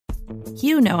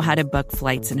You know how to book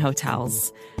flights and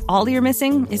hotels. All you're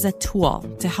missing is a tool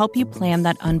to help you plan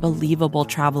that unbelievable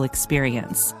travel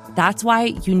experience. That's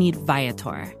why you need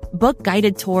Viator. Book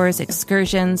guided tours,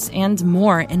 excursions, and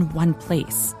more in one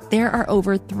place. There are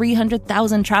over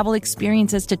 300,000 travel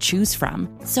experiences to choose from,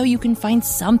 so you can find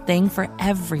something for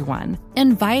everyone.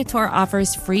 And Viator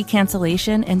offers free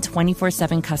cancellation and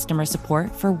 24/7 customer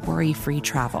support for worry-free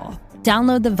travel.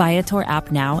 Download the Viator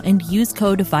app now and use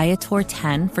code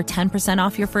Viator10 for 10%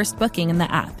 off your first booking in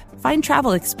the app. Find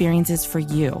travel experiences for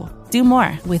you. Do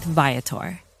more with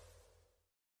Viator.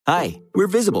 Hi, we're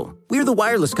Visible. We're the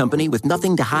wireless company with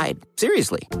nothing to hide.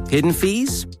 Seriously. Hidden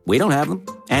fees? We don't have them.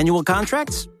 Annual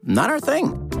contracts? Not our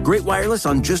thing. Great wireless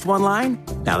on just one line?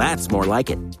 Now that's more like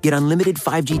it. Get unlimited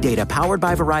 5G data powered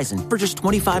by Verizon for just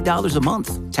 $25 a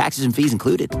month. Taxes and fees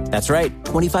included. That's right,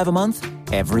 $25 a month,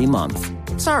 every month.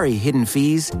 Sorry, hidden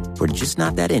fees. We're just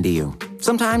not that into you.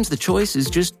 Sometimes the choice is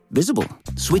just Visible.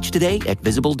 Switch today at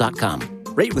Visible.com.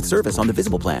 Rate with service on the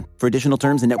Visible plan. For additional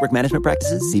terms and network management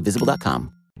practices, see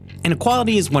Visible.com.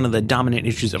 Inequality is one of the dominant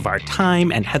issues of our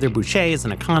time, and Heather Boushey is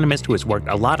an economist who has worked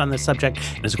a lot on this subject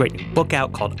and has a great new book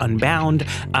out called Unbound,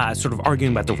 sort of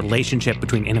arguing about the relationship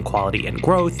between inequality and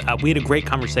growth. We had a great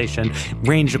conversation,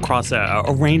 ranged across a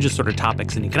range of sort of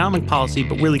topics in economic policy,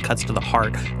 but really cuts to the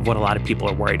heart of what a lot of people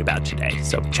are worried about today.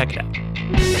 So check it out.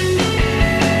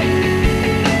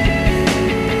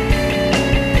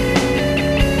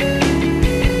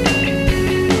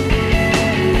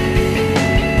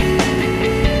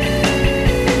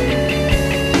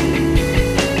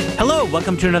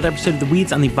 Welcome to another episode of The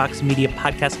Weeds on the Vox Media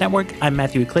Podcast Network. I'm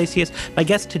Matthew Iglesias. My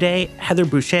guest today, Heather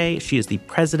Boushey. She is the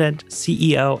president,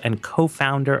 CEO, and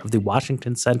co-founder of the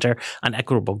Washington Center on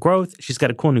Equitable Growth. She's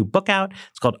got a cool new book out.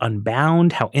 It's called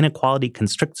Unbound: How Inequality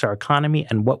Constricts Our Economy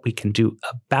and What We Can Do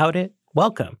About It.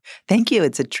 Welcome. Thank you.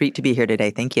 It's a treat to be here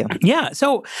today. Thank you. Yeah.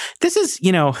 So this is,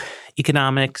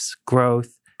 economics, growth,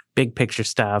 big picture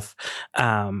stuff.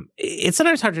 It's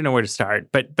sometimes hard to know where to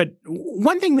start. But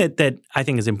one thing that I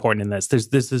think is important in this, there's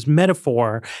this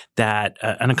metaphor that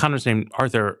an economist named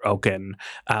Arthur Okun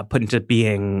put into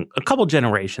being a couple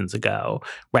generations ago,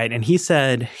 right? And he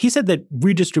said that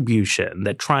redistribution,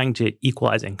 that trying to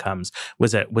equalize incomes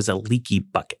was a leaky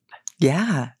bucket.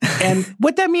 Yeah. And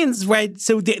what that means, right?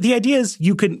 So the idea is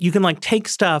you can like take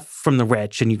stuff from the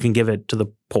rich and you can give it to the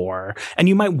poor, and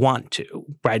you might want to,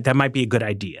 right? That might be a good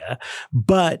idea.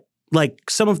 But like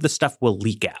some of the stuff will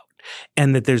leak out.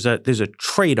 And that there's a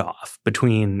trade-off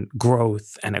between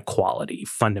growth and equality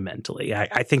fundamentally.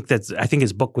 I think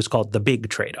his book was called The Big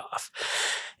Trade-Off.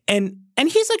 And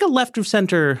he's like a left of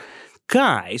center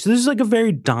guy. So this is like a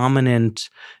very dominant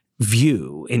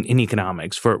view in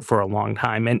economics for a long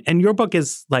time. And your book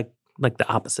is like the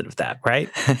opposite of that, right?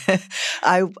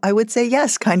 I would say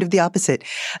yes, kind of the opposite.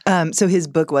 So his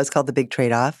book was called The Big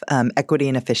Trade-Off, Equity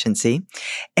and Efficiency.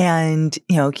 And,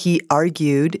 he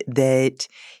argued that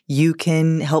you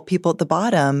can help people at the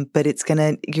bottom, but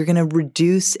you're going to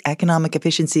reduce economic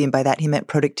efficiency. And by that, he meant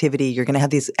productivity. You're going to have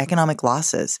these economic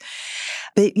losses.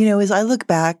 But, as I look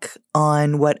back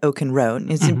on what Okun wrote,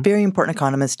 he's a very important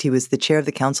economist. He was the chair of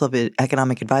the Council of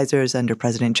Economic Advisors under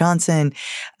President Johnson.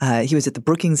 He was at the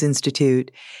Brookings Institute.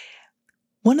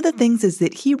 One of the things is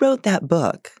that he wrote that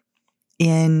book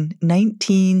in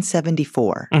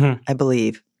 1974, I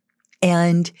believe.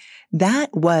 And that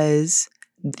was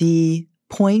the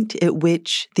point at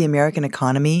which the American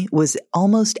economy was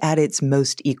almost at its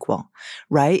most equal,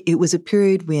 right? It was a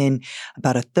period when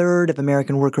about a third of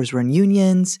American workers were in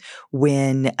unions,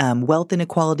 when wealth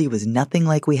inequality was nothing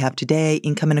like we have today,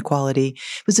 income inequality.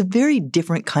 It was a very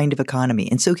different kind of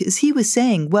economy. And so as he was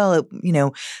saying, well,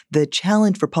 the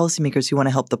challenge for policymakers who want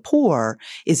to help the poor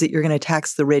is that you're going to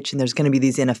tax the rich and there's going to be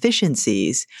these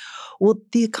inefficiencies. Well,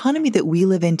 the economy that we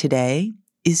live in today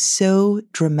is so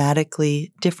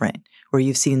dramatically different, where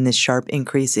you've seen this sharp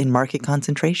increase in market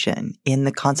concentration, in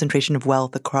the concentration of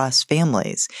wealth across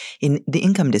families, in the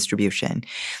income distribution.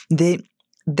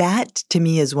 That to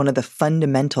me is one of the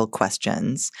fundamental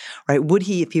questions, right? Would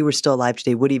he, if he were still alive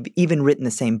today, would he have even written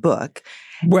the same book?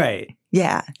 Right.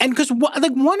 Yeah. And because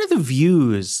one of the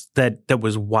views that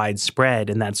was widespread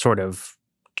in that sort of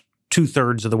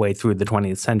 2/3 of the way through the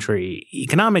 20th century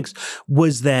economics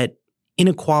was that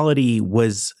inequality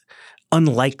was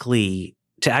unlikely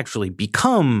to actually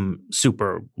become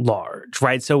super large,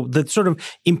 right? So the sort of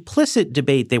implicit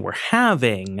debate they were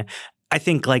having I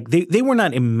think like they were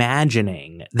not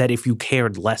imagining that if you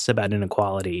cared less about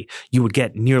inequality, you would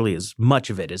get nearly as much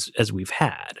of it as we've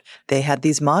had. They had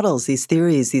these models, these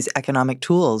theories, these economic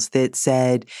tools that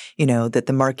said, that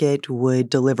the market would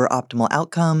deliver optimal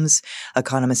outcomes.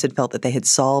 Economists had felt that they had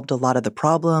solved a lot of the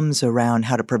problems around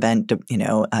how to prevent,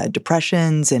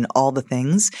 depressions and all the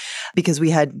things because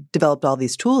we had developed all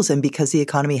these tools and because the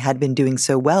economy had been doing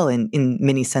so well in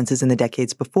many senses in the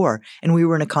decades before. And we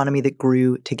were an economy that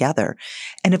grew together.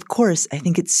 And of course, I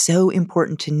think it's so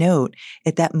important to note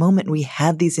at that moment we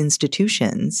had these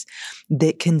institutions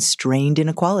that constrained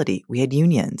inequality. We had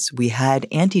unions. We had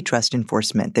antitrust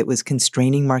enforcement that was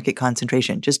constraining market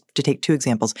concentration, just to take two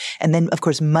examples. And then, of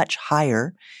course, much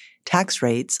higher tax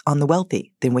rates on the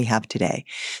wealthy than we have today.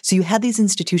 So you had these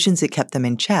institutions that kept them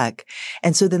in check.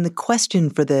 And so then the question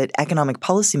for the economic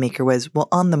policymaker was, well,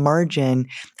 on the margin,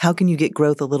 how can you get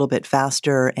growth a little bit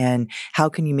faster? And how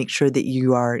can you make sure that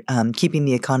you are keeping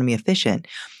the economy efficient?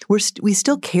 We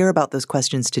still care about those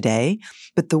questions today,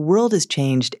 but the world has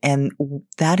changed, and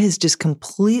that has just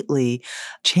completely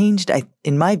changed,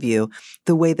 in my view,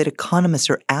 the way that economists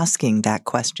are asking that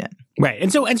question. Right.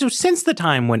 And so since the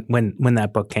time when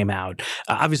that book came out,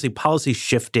 obviously policy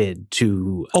shifted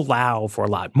to allow for a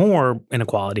lot more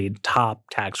inequality. Top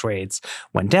tax rates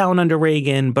went down under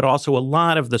Reagan, but also a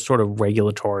lot of the sort of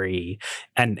regulatory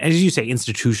and, as you say,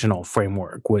 institutional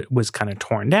framework was kind of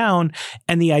torn down.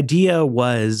 And the idea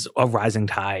was a rising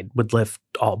tide would lift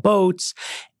all boats.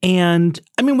 And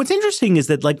I mean, what's interesting is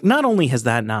that like not only has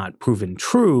that not proven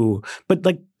true, but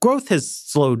like growth has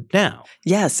slowed down.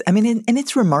 Yes. I mean, and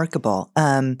it's remarkable.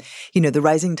 The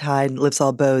rising tide lifts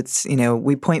all boats.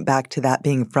 We point back to that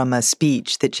being from a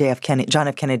speech that John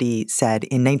F. Kennedy said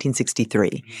in 1963.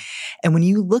 Mm-hmm. And when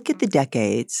you look at the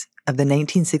decades of the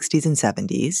 1960s and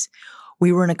 70s,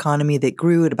 we were an economy that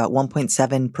grew at about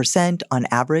 1.7% on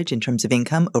average in terms of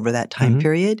income over that time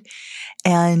period.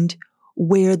 And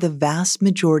where the vast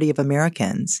majority of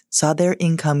Americans saw their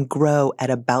income grow at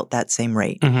about that same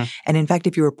rate. Mm-hmm. And in fact,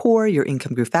 if you were poor, your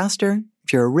income grew faster.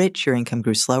 If you were rich, your income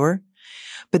grew slower.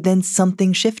 But then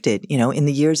something shifted. In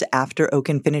the years after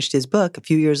Okun finished his book, a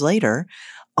few years later,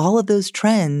 all of those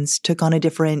trends took on a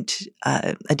different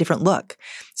look.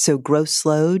 So growth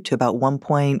slowed to about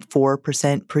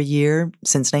 1.4% per year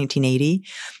since 1980.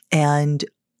 And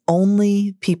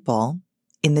only people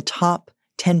in the top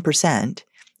 10%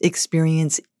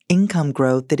 experience income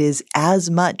growth that is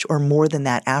as much or more than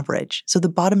that average. So the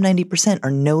bottom 90% are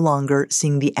no longer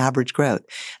seeing the average growth.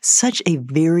 Such a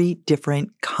very different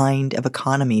kind of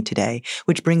economy today,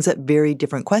 which brings up very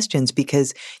different questions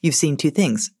because you've seen two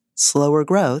things: slower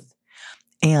growth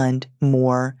and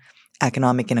more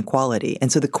economic inequality.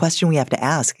 And so the question we have to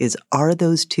ask is, are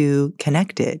those two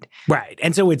connected? Right.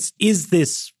 And so is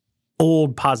this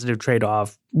old positive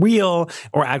trade-off real,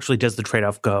 or actually does the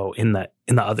trade-off go in the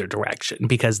other direction?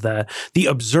 Because the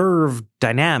observed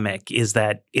dynamic is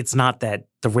that it's not that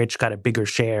the rich got a bigger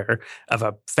share of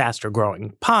a faster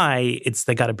growing pie, it's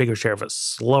they got a bigger share of a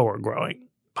slower growing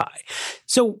pie.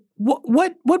 So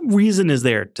what reason is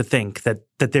there to think that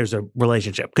there's a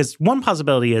relationship? Because one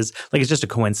possibility is like it's just a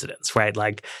coincidence, right?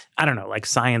 Like, I don't know, like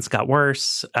science got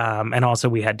worse, and also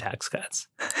we had tax cuts.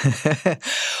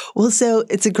 Well, so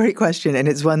it's a great question, and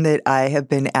it's one that I have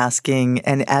been asking,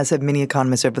 and as have many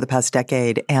economists over the past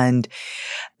decade. And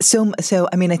so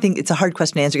I mean, I think it's a hard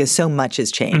question to answer because so much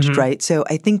has changed, right? So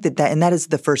I think that is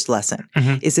the first lesson,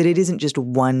 is that it isn't just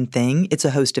one thing, it's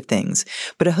a host of things,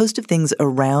 but a host of things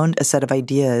around a set of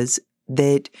ideas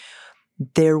that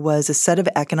there was a set of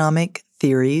economic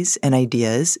theories and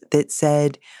ideas that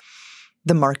said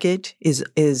the market is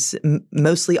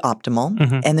mostly optimal,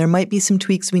 and there might be some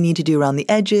tweaks we need to do around the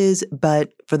edges, but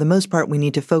for the most part, we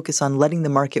need to focus on letting the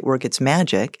market work its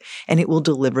magic, and it will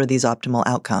deliver these optimal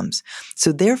outcomes.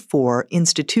 So therefore,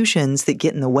 institutions that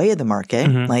get in the way of the market,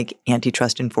 like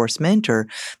antitrust enforcement or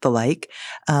the like,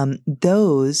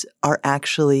 those are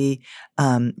actually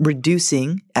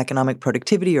reducing economic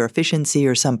productivity or efficiency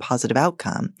or some positive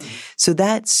outcome. So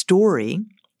that story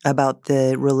about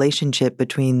the relationship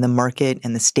between the market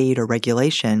and the state or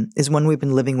regulation is one we've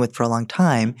been living with for a long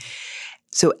time.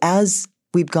 So as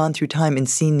we've gone through time and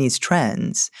seen these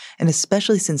trends, and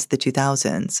especially since the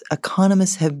 2000s,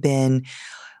 economists have been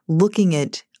looking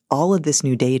at all of this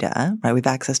new data, right? We have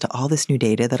access to all this new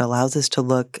data that allows us to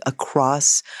look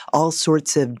across all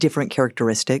sorts of different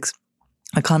characteristics.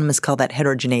 Economists call that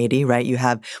heterogeneity, right?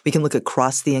 We can look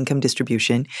across the income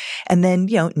distribution, and then,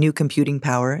 new computing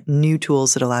power, new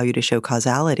tools that allow you to show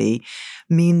causality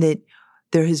mean that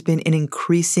there has been an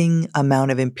increasing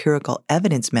amount of empirical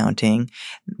evidence mounting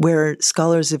where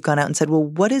scholars have gone out and said, well,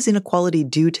 what does inequality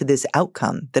do to this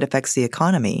outcome that affects the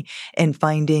economy? And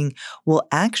finding, well,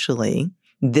 actually,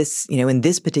 this, in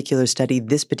this particular study,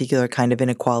 this particular kind of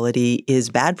inequality is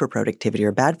bad for productivity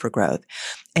or bad for growth.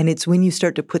 And it's when you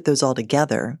start to put those all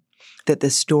together that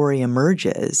the story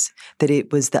emerges that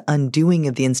it was the undoing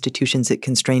of the institutions that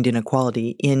constrained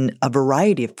inequality in a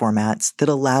variety of formats that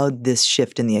allowed this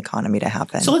shift in the economy to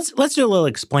happen. So let's do a little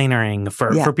explainering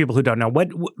for people who don't know.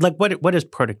 What does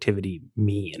productivity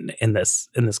mean in this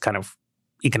kind of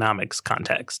economics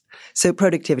context? So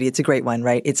productivity, it's a great one,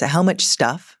 right? It's how much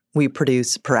stuff we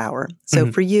produce per hour.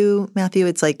 So for you, Matthew,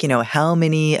 it's like, how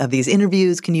many of these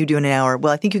interviews can you do in an hour?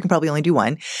 Well, I think you can probably only do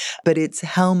one, but it's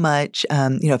how much,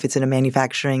 if it's in a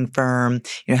manufacturing firm,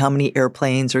 how many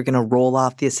airplanes are going to roll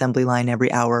off the assembly line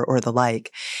every hour or the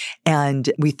like.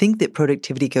 And we think that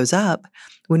productivity goes up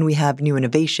when we have new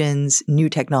innovations, new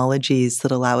technologies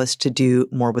that allow us to do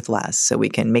more with less. So we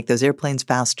can make those airplanes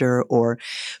faster, or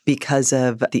because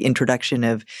of the introduction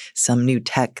of some new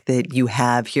tech that you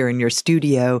have here in your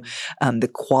studio, the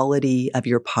quality of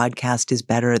your podcast is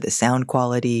better, the sound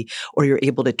quality, or you're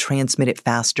able to transmit it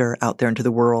faster out there into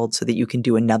the world so that you can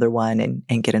do another one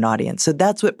and get an audience. So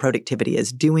that's what productivity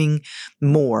is, doing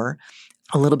more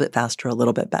a little bit faster, a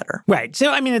little bit better. Right.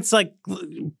 So, it's like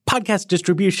podcast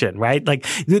distribution, right? Like,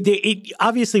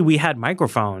 obviously we had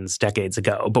microphones decades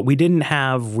ago, but we didn't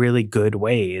have really good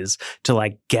ways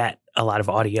to get a lot of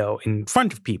audio in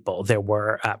front of people. There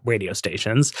were radio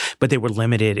stations, but they were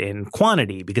limited in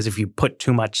quantity because if you put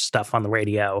too much stuff on the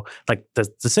radio,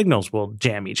 the signals will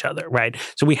jam each other, right?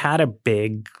 So we had a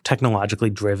big technologically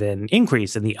driven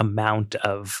increase in the amount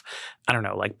of,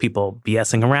 people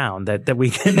BSing around that we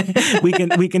can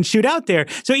we can shoot out there.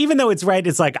 So even though it's right,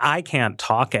 it's like I can't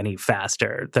talk any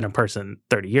faster than a person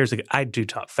 30 years ago. I do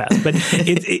talk fast, but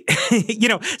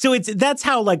so that's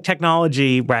how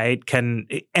technology, right, can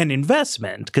and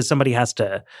investment, because somebody has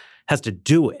to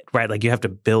do it, right? Like you have to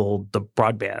build the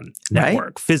broadband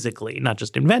network physically, not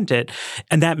just invent it.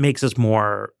 And that makes us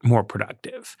more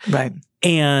productive. Right.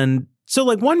 And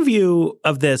so one view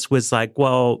of this was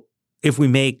well, if we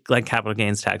make capital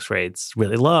gains tax rates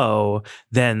really low,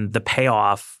 then the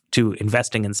payoff to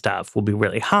investing in stuff will be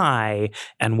really high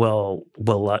and we'll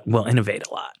innovate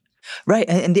a lot. Right.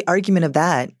 And the argument of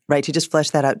that, right, to just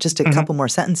flesh that out just a couple more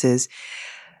sentences,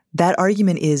 that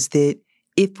argument is that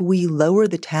if we lower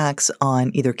the tax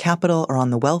on either capital or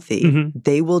on the wealthy,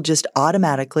 they will just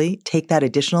automatically take that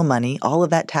additional money, all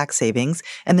of that tax savings,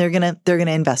 and they're gonna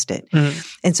invest it.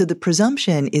 And so the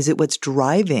presumption is that what's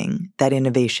driving that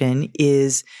innovation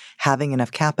is having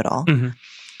enough capital.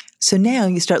 So now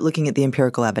you start looking at the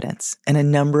empirical evidence, and a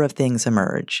number of things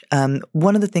emerge.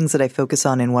 One of the things that I focus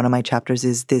on in one of my chapters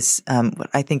is this, what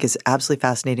I think is absolutely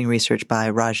fascinating research by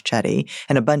Raj Chetty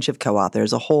and a bunch of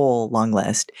co-authors, a whole long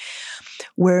list,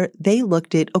 where they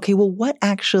looked at, okay, well, what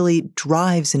actually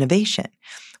drives innovation?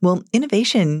 Well,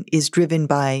 innovation is driven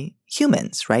by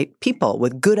humans, right? People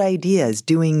with good ideas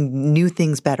doing new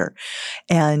things better.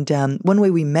 And one way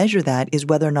we measure that is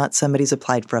whether or not somebody's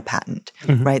applied for a patent,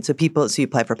 right? So you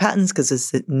apply for patents because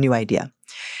it's a new idea.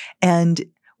 And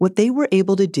what they were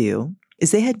able to do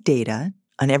is they had data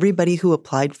on everybody who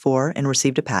applied for and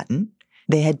received a patent.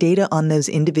 They had data on those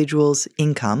individuals'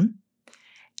 income.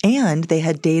 And they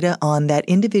had data on that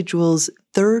individual's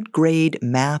third grade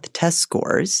math test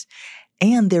scores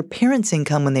and their parents'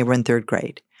 income when they were in third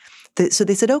grade. So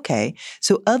they said, okay,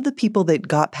 so of the people that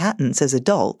got patents as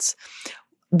adults,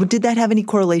 did that have any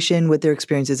correlation with their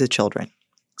experiences as children?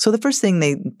 So the first thing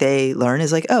they learn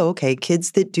is okay,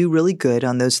 kids that do really good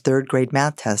on those third grade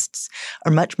math tests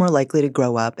are much more likely to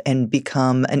grow up and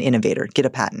become an innovator, get a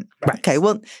patent. Right. Okay,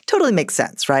 well, totally makes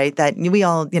sense, right? That we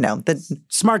all, that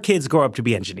smart kids grow up to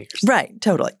be engineers. Right,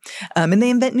 totally. And they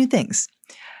invent new things.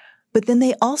 But then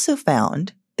they also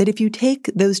found that if you take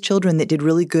those children that did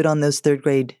really good on those third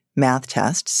grade math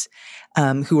tests,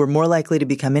 who were more likely to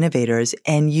become innovators,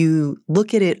 and you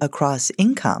look at it across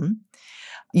income,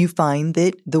 you find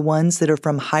that the ones that are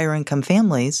from higher income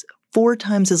families 4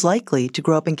 times as likely to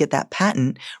grow up and get that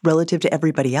patent relative to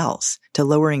everybody else, to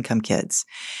lower income kids.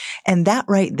 And that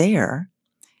right there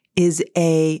is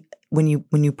a when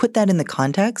you put that in the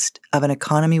context of an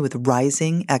economy with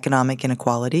rising economic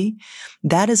inequality,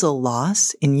 that is a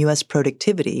loss in U.S.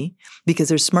 productivity because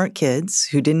there's smart kids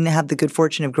who didn't have the good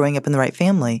fortune of growing up in the right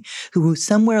family who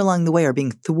somewhere along the way are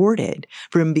being thwarted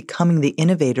from becoming the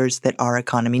innovators that our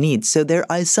economy needs. So there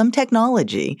is some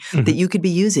technology that you could be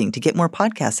using to get more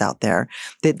podcasts out there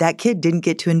that kid didn't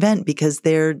get to invent because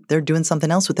they're doing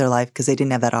something else with their life because they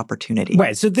didn't have that opportunity.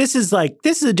 Right. So this is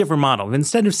a different model.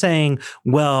 Instead of saying,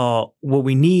 well, what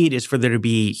we need is for there to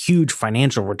be huge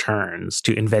financial returns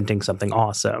to inventing something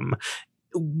awesome,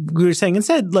 we were saying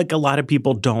instead, like, a lot of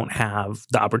people don't have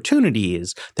the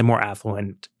opportunities that more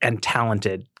affluent and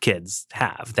talented kids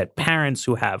have, that parents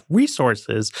who have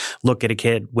resources look at a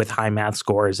kid with high math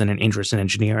scores and an interest in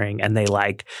engineering and they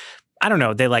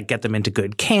get them into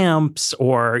good camps,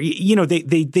 or,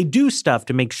 they do stuff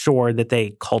to make sure that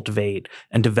they cultivate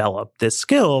and develop this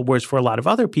skill. Whereas for a lot of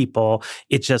other people,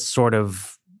 it's just sort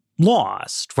of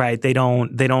lost, right? They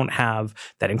don't have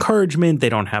that encouragement. They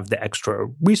don't have the extra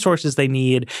resources they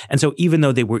need. And so even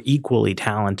though they were equally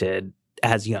talented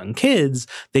as young kids,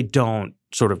 they don't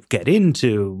sort of get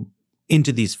into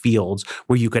these fields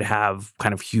where you could have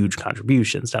kind of huge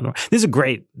contributions down the road. This is a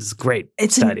great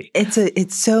study.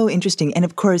 It's so interesting. And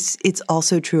of course, it's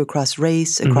also true across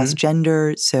race, across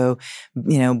gender. So,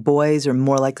 boys are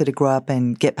more likely to grow up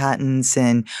and get patents,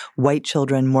 and white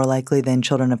children more likely than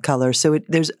children of color. So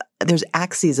there's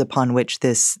axes upon which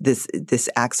this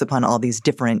acts upon all these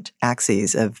different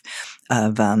axes of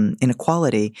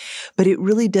inequality. But it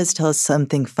really does tell us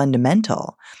something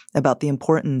fundamental about the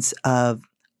importance of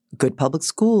good public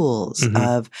schools,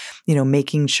 of,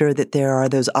 making sure that there are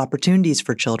those opportunities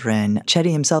for children.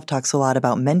 Chetty himself talks a lot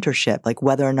about mentorship, like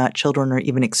whether or not children are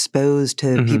even exposed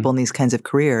to people in these kinds of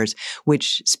careers,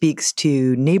 which speaks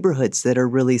to neighborhoods that are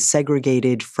really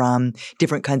segregated from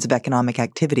different kinds of economic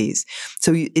activities.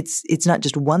 So it's not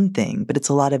just one thing, but it's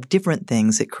a lot of different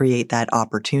things that create that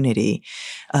opportunity,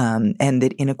 and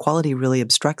that inequality really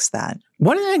obstructs that.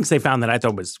 One of the things they found that I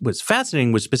thought was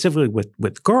fascinating was specifically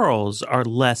with girls are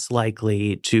less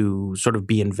likely to sort of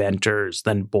be inventors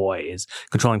than boys,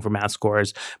 controlling for math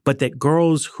scores, but that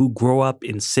girls who grow up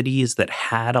in cities that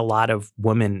had a lot of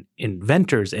women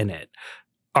inventors in it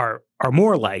are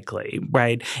more likely,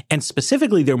 right? And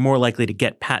specifically, they're more likely to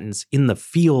get patents in the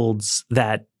fields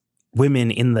that women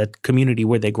in the community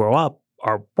where they grow up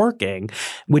are working,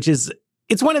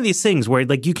 it's one of these things where,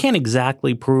 like, you can't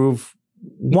exactly prove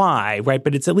why, right?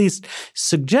 But it's at least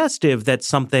suggestive that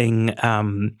something,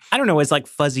 as like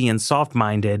fuzzy and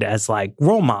soft-minded as like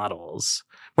role models,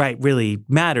 right, really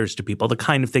matters to people. The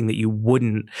kind of thing that you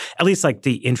wouldn't, at least like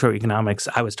the intro economics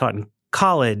I was taught in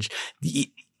college, you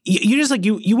just like,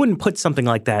 you wouldn't put something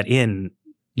like that in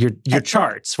your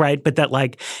charts, right? But that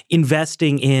like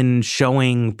investing in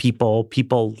showing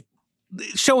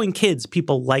kids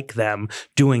people like them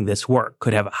doing this work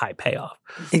could have a high payoff.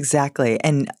 Exactly.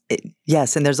 And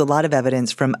yes, and there's a lot of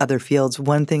evidence from other fields.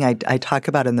 One thing I talk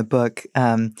about in the book,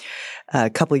 a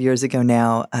couple of years ago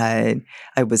now, I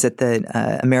was at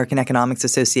the American Economics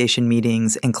Association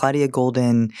meetings, and Claudia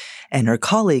Golden and her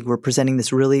colleague were presenting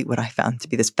this really, what I found to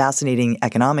be this fascinating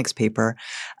economics paper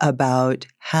about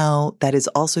how that is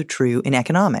also true in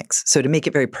economics. So to make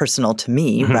it very personal to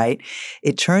me, right,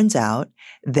 it turns out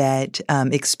that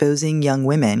exposing young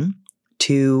women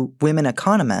to women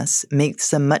economists makes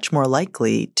them much more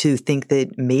likely to think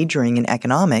that majoring in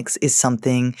economics is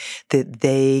something that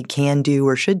they can do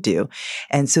or should do.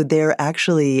 And so they're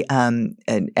actually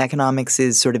economics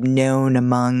is sort of known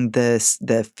among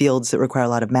the fields that require a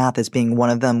lot of math as being one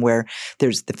of them where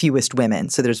there's the fewest women.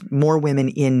 So there's more women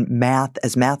in math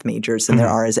as math majors than there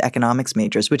are as economics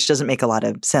majors, which doesn't make a lot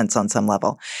of sense on some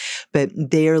level. But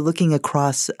they are looking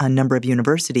across a number of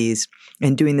universities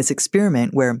and doing this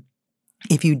experiment where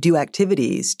if you do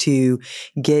activities to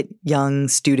get young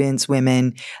students,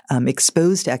 women,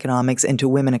 exposed to economics and to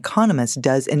women economists,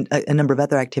 and a number of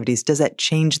other activities, does that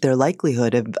change their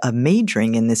likelihood of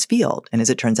majoring in this field? And as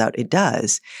it turns out, it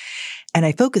does. And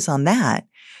I focus on that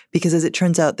because as it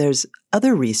turns out, there's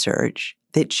other research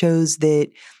that shows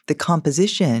that the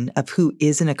composition of who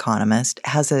is an economist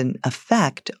has an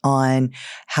effect on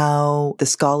how the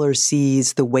scholar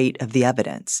sees the weight of the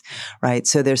evidence, right?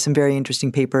 So there's some very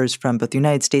interesting papers from both the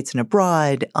United States and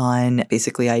abroad on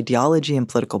basically ideology and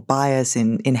political bias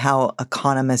in how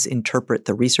economists interpret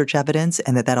the research evidence,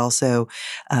 and that also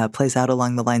plays out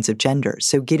along the lines of gender.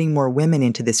 So getting more women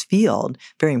into this field,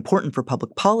 very important for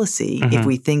public policy if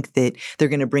we think that they're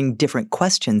going to bring different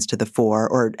questions to the fore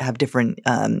or have different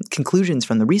conclusions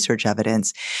from the research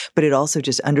evidence, but it also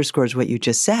just underscores what you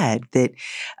just said, that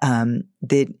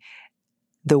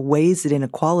the ways that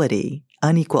inequality,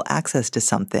 unequal access to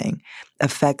something,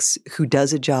 affects who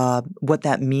does a job, what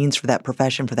that means for that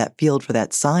profession, for that field, for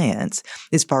that science,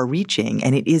 is far-reaching.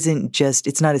 And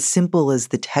it's not as simple as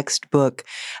the textbook,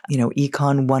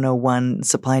 Econ 101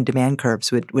 supply and demand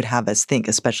curves would have us think,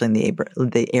 especially in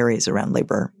the areas around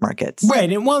labor markets.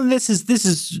 Right. And well, this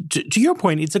is to your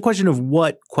point, it's a question of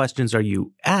what questions are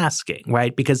you asking,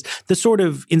 right? Because the sort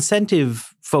of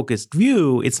incentive-focused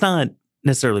view, it's not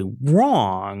necessarily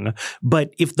wrong,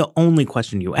 but if the only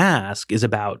question you ask is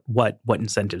about what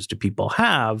incentives do people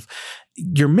have,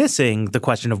 you're missing the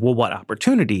question of, well, what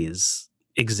opportunities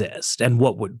exist and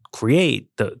what would create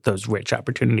those rich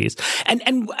opportunities.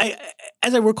 And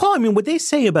as I recall, what they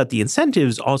say about the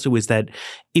incentives also is that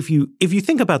if you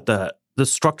think about the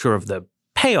structure of the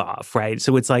payoff, right?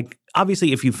 So it's like,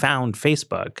 obviously, if you found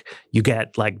Facebook, you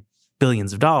get like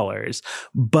billions of dollars,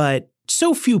 but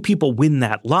so few people win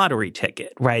that lottery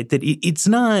ticket, right? That it's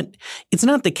not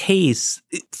the case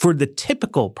for the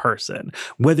typical person,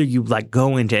 whether you like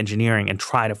go into engineering and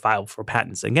try to file for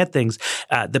patents and get things,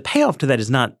 the payoff to that is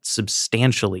not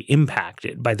substantially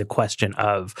impacted by the question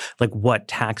of like, what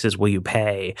taxes will you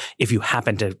pay if you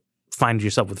happen to find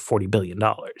yourself with $40 billion.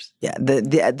 Yeah,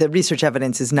 the research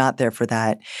evidence is not there for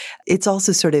that. It's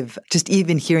also sort of just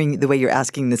even hearing the way you're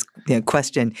asking this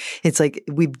question, it's like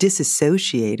we've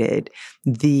disassociated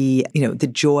the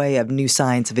joy of new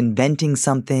science, of inventing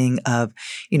something, of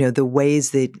the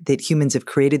ways that humans have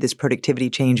created this productivity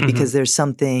change because there's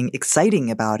something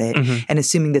exciting about it, and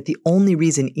assuming that the only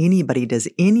reason anybody does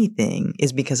anything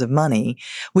is because of money,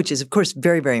 which is of course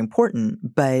very, very important,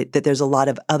 but that there's a lot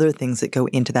of other things that go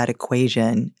into that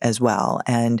equation as well.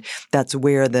 And that's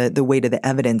where the weight of the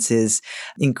evidence is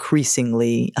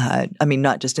increasingly,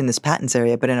 not just in this patents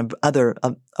area, but in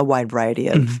a wide variety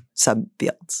of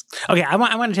subfields. Okay, I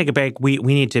want to take a break. We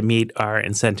need to meet our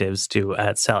incentives to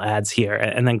sell ads here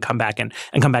and then come back and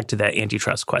come back to the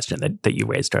antitrust question that you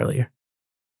raised earlier.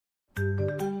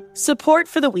 Support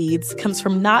for The Weeds comes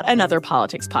from Not Another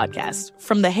Politics podcast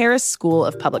from the Harris School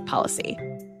of Public Policy.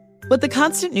 With the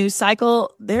constant news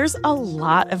cycle, there's a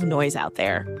lot of noise out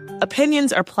there.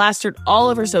 Opinions are plastered all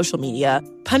over social media,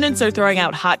 pundits are throwing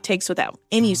out hot takes without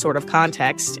any sort of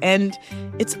context, and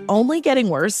it's only getting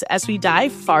worse as we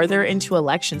dive farther into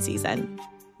election season.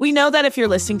 We know that if you're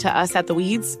listening to us at The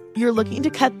Weeds, you're looking to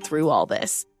cut through all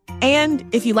this. And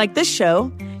if you like this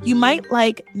show, you might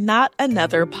like Not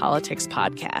Another Politics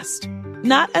podcast.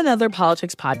 Not Another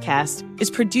Politics podcast is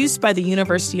produced by the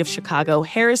University of Chicago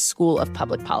Harris School of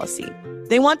Public Policy.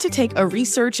 They want to take a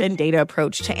research and data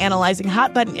approach to analyzing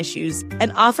hot-button issues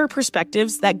and offer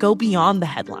perspectives that go beyond the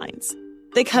headlines.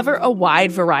 They cover a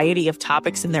wide variety of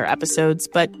topics in their episodes,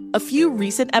 but a few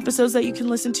recent episodes that you can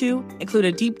listen to include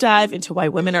a deep dive into why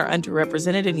women are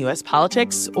underrepresented in U.S.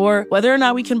 politics or whether or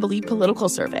not we can believe political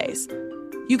surveys.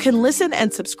 You can listen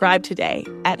and subscribe today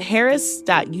at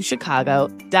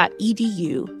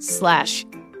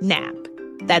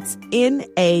harris.uchicago.edu/NAP. That's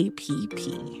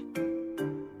NAPP.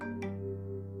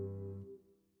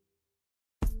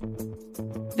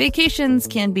 Vacations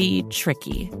can be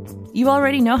tricky. You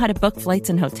already know how to book flights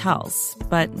and hotels,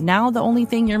 but now the only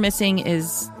thing you're missing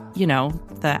is,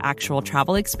 the actual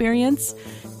travel experience.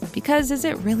 Because is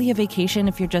it really a vacation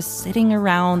if you're just sitting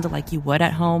around like you would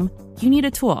at home? You need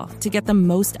a tool to get the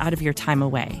most out of your time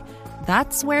away.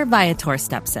 That's where Viator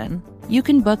steps in. You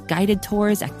can book guided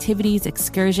tours, activities,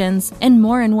 excursions, and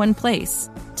more in one place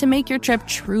to make your trip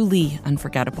truly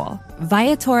unforgettable.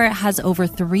 Viator has over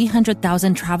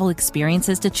 300,000 travel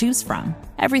experiences to choose from.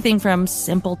 Everything from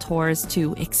simple tours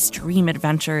to extreme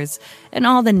adventures and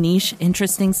all the niche,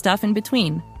 interesting stuff in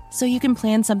between. So you can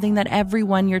plan something that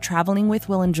everyone you're traveling with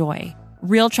will enjoy.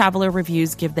 Real traveler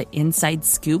reviews give the inside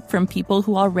scoop from people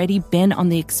who already been on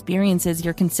the experiences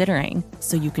you're considering,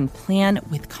 so you can plan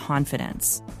with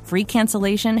confidence. Free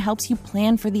cancellation helps you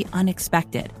plan for the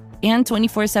unexpected. And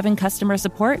 24/7 customer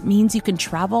support means you can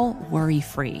travel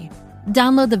worry-free.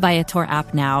 Download the Viator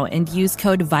app now and use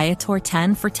code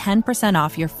Viator10 for 10%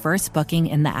 off your first booking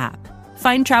in the app.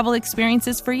 Find travel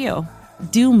experiences for you.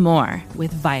 Do more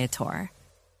with Viator.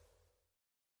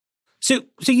 So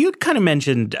you kind of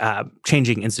mentioned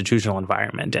changing institutional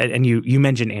environment, and you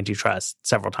mentioned antitrust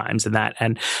several times in that.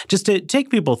 And just to take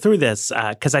people through this,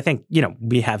 because I think,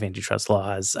 we have antitrust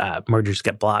laws, mergers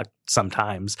get blocked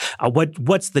sometimes.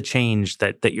 What's the change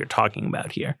that you're talking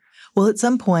about here? Well, at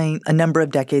some point, a number of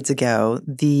decades ago,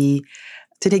 the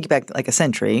to take you back like a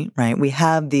century, right, we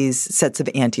have these sets of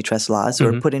antitrust laws that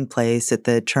were put in place at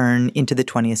the turn into the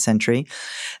 20th century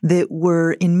that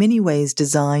were in many ways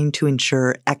designed to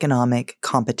ensure economic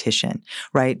competition,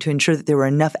 right, to ensure that there were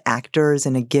enough actors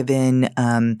in a given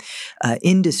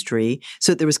industry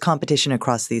so that there was competition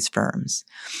across these firms.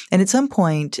 And at some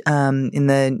point in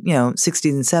the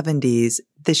 60s and 70s,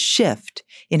 the shift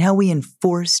in how we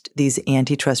enforced these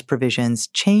antitrust provisions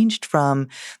changed from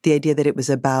the idea that it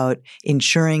was about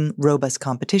ensuring robust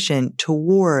competition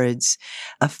towards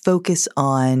a focus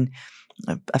on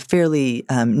a fairly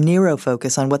narrow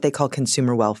focus on what they call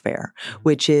consumer welfare,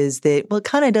 which is that, well, it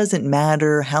kind of doesn't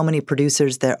matter how many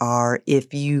producers there are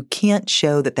if you can't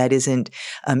show that that isn't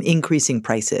increasing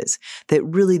prices, that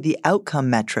really the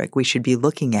outcome metric we should be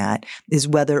looking at is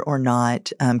whether or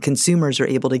not consumers are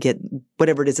able to get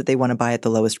whatever it is that they want to buy at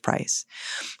the lowest price.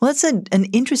 Well, that's an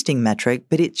interesting metric,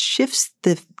 but it shifts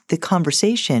the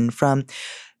conversation from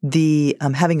the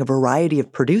having a variety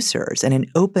of producers and an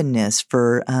openness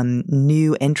for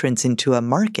new entrants into a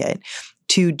market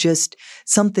to just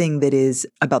something that is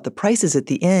about the prices at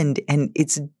the end. And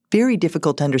it's very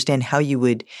difficult to understand how you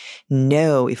would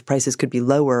know if prices could be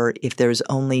lower if there's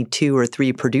only 2 or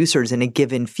 3 producers in a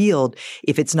given field,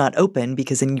 if it's not open,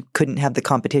 because then you couldn't have the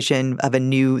competition of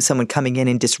someone coming in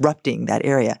and disrupting that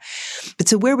area. But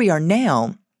so where we are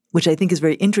now, which I think is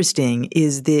very interesting,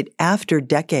 is that after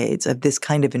decades of this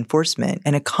kind of enforcement,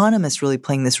 and economists really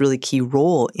playing this really key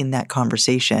role in that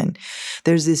conversation,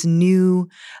 there's this new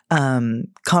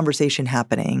conversation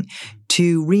happening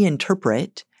to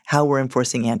reinterpret how we're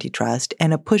enforcing antitrust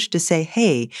and a push to say,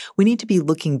 hey, we need to be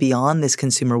looking beyond this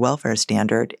consumer welfare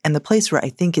standard. And the place where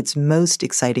I think it's most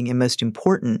exciting and most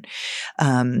important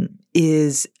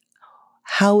is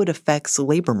how it affects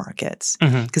labor markets,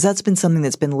 because that's been something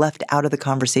that's been left out of the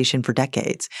conversation for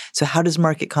decades. So how does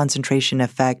market concentration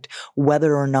affect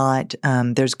whether or not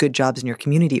there's good jobs in your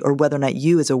community, or whether or not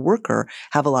you as a worker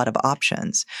have a lot of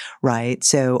options, right?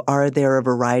 So are there a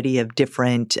variety of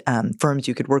different firms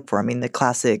you could work for? I mean, the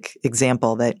classic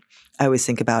example that I always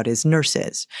think about is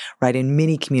nurses, right? In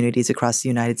many communities across the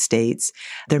United States,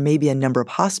 there may be a number of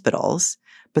hospitals,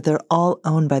 but they're all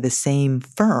owned by the same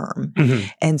firm.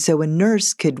 And so a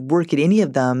nurse could work at any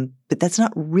of them, but that's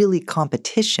not really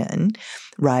competition,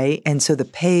 right? And so the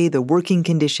pay, the working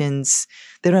conditions,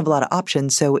 they don't have a lot of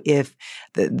options. So if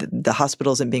the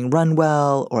hospital isn't being run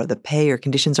well, or the pay or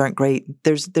conditions aren't great,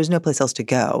 there's no place else to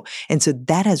go. And so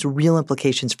that has real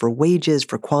implications for wages,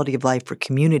 for quality of life, for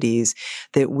communities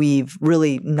that we've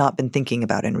really not been thinking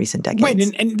about in recent decades.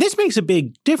 Right. And this makes a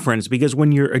big difference, because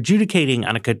when you're adjudicating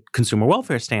on a consumer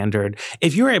welfare standard,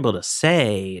 if you're able to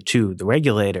say to the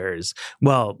regulators,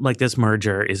 well, like this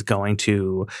merger is going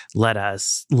to let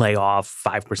us lay off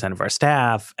 5% of our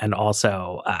staff and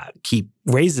also keep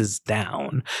raises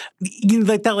down,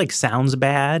 like that sounds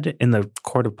bad in the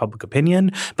court of public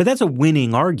opinion, but that's a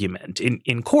winning argument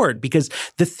in court, because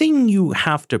the thing you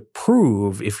have to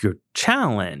prove if you're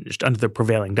challenged under the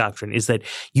prevailing doctrine is that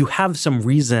you have some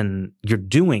reason you're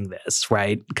doing this,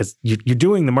 right? Because you're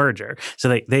doing the merger. So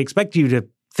they expect you to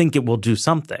think it will do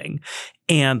something.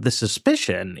 And the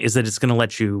suspicion is that it's going to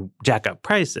let you jack up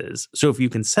prices. So if you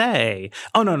can say,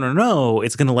 oh, no,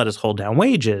 it's going to let us hold down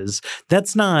wages,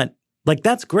 that's not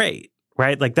that's great,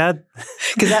 right? Like that.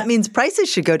 Because that means prices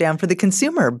should go down for the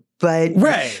consumer. But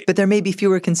but there may be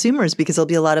fewer consumers because there'll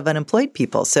be a lot of unemployed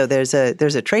people. So there's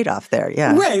a trade-off there.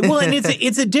 Yeah. Right. Well, and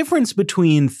it's a difference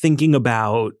between thinking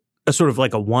about a sort of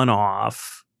like a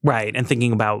one-off, right, and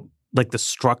thinking about the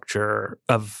structure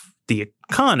of the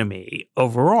economy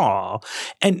overall.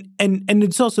 And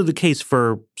it's also the case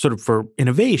for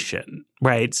innovation,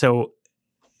 right? So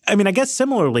I mean, I guess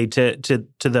similarly to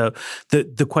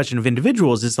the question of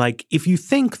individuals is if you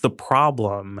think the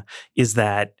problem is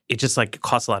that it just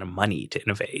costs a lot of money to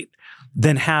innovate,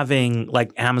 then having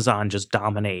Amazon just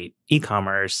dominate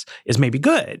e-commerce is maybe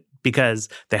good, because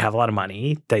they have a lot of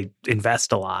money, they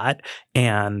invest a lot,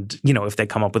 and if they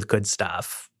come up with good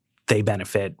stuff, they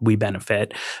benefit, we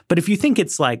benefit. But if you think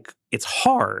it's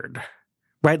hard,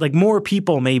 right? More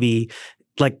people maybe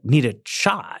need a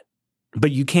shot,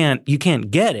 but you can't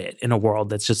get it in a world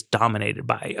that's just dominated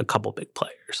by a couple big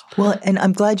players. Well, and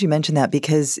I'm glad you mentioned that,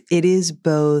 because it is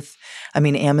both. I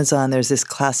mean, Amazon, there's this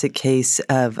classic case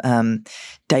of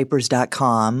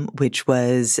diapers.com, which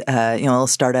was a little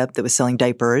startup that was selling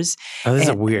diapers. Oh, this is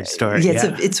a weird story.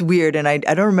 Yeah, it's weird. And I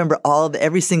don't remember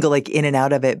every single in and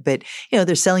out of it, but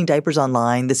they're selling diapers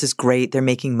online. This is great. They're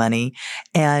making money.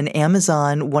 And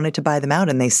Amazon wanted to buy them out,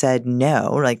 and they said,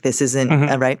 no, this isn't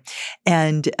right.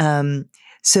 And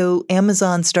So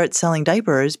Amazon starts selling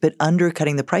diapers, but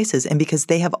undercutting the prices. And because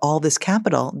they have all this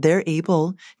capital, they're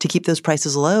able to keep those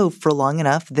prices low for long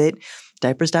enough that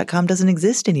diapers.com doesn't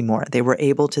exist anymore. They were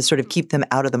able to sort of keep them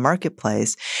out of the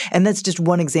marketplace. And that's just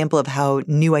one example of how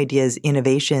new ideas,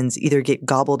 innovations either get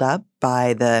gobbled up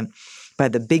by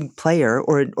the big player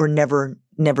or never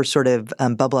sort of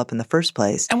bubble up in the first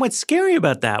place. And what's scary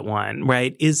about that one,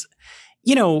 right, is,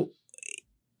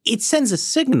 it sends a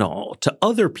signal to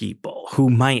other people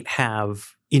who might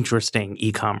have interesting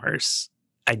e-commerce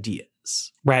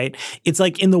ideas, right? It's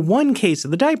like in the one case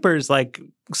of the diapers,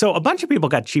 so a bunch of people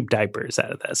got cheap diapers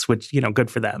out of this, which,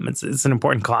 good for them. It's an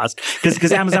important cost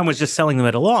because Amazon was just selling them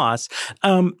at a loss.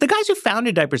 The guys who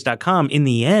founded diapers.com, in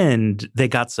the end, they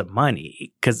got some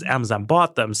money because Amazon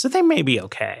bought them. So they may be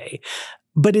okay.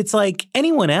 But it's like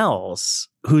anyone else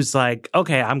who's like,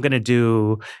 okay, I'm going to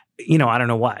do, I don't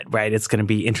know what, right? It's going to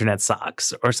be internet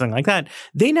socks or something like that.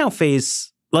 They now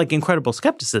face incredible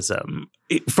skepticism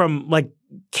from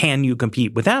can you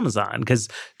compete with Amazon? Because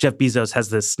Jeff Bezos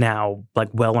has this now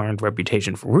well-earned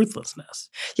reputation for ruthlessness.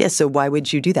 Yeah, so why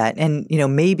would you do that? And,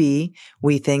 maybe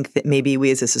we think that maybe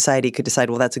we as a society could decide,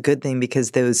 well, that's a good thing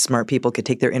because those smart people could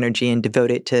take their energy and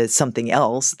devote it to something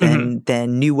else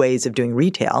than new ways of doing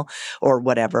retail or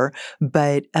whatever.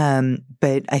 But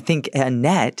I think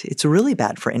net, it's really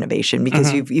bad for innovation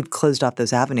because you've closed off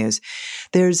those avenues.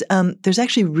 There's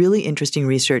actually really interesting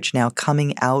research now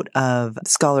coming out of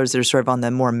scholars that are sort of on the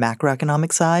more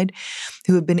macroeconomic side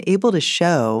who have been able to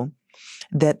show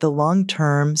that the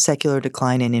long-term secular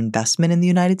decline in investment in the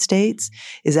United States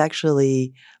is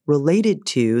actually related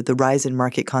to the rise in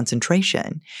market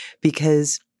concentration.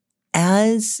 Because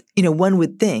as, one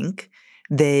would think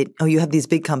that, you have these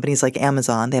big companies like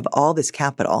Amazon, they have all this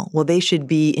capital. Well, they should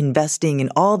be investing in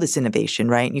all this innovation,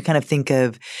 right? And you kind of think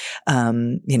of,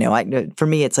 for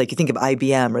me, it's like you think of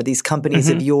IBM or these companies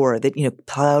of yore that,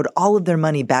 plowed all of their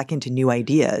money back into new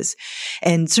ideas.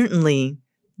 And certainly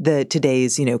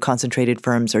today's, concentrated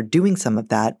firms are doing some of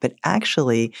that, but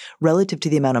actually relative to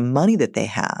the amount of money that they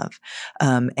have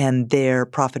and their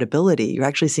profitability, you're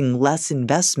actually seeing less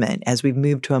investment as we've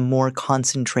moved to a more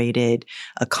concentrated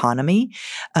economy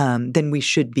than we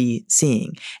should be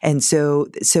seeing. And so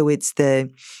it's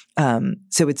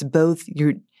it's both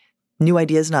your new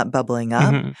ideas not bubbling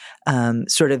up,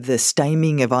 sort of the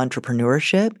stymieing of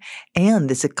entrepreneurship, and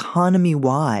this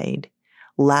economy-wide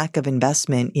lack of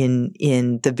investment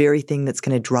in the very thing that's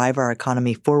going to drive our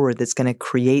economy forward, that's going to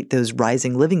create those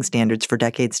rising living standards for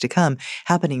decades to come,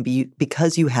 happening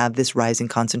because you have this rising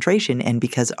concentration and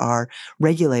because our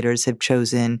regulators have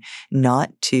chosen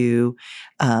not to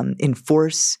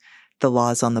enforce the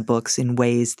laws on the books in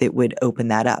ways that would open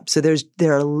that up. So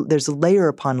there's layer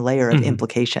upon layer of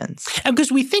implications. And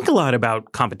because we think a lot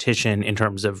about competition in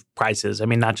terms of prices. I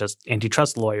mean, not just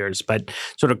antitrust lawyers, but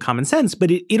sort of common sense.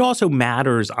 But it also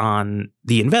matters on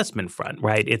the investment front,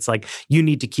 right? It's like you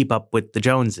need to keep up with the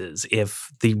Joneses.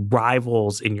 If the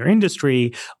rivals in your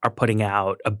industry are putting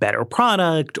out a better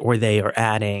product or they are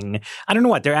adding,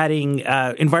 they're adding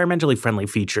environmentally friendly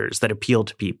features that appeal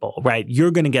to people, right?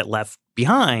 You're going to get left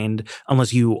behind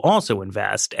unless you also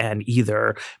invest and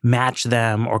either match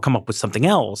them or come up with something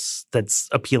else that's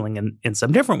appealing in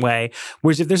some different way.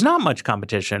 Whereas if there's not much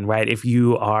competition, right, if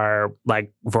you are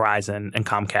like Verizon and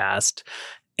Comcast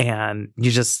and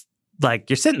you just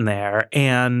you're sitting there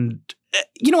and,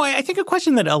 I think a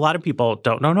question that a lot of people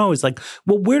don't know is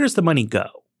where does the money go,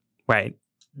 right?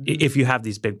 If you have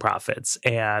these big profits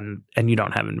and you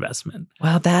don't have investment?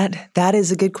 Well, that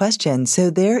is a good question. So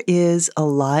there is a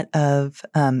lot of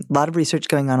research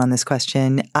going on this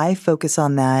question. I focus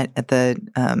on that at the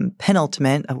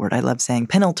penultimate, a word I love saying,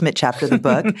 penultimate chapter of the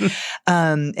book.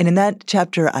 And in that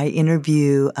chapter, I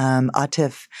interview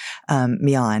Atif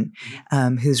Mian,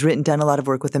 who's done a lot of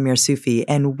work with Amir Sufi.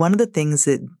 And one of the things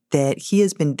that they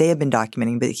have been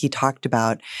documenting, but he talked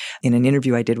about in an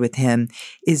interview I did with him,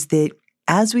 is that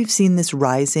as we've seen this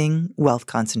rising wealth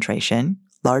concentration,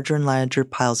 larger and larger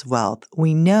piles of wealth,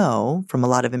 we know from a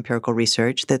lot of empirical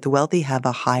research that the wealthy have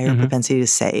a higher propensity to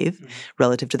save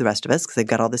relative to the rest of us because they've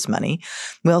got all this money.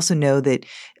 We also know that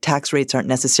tax rates aren't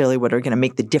necessarily what are going to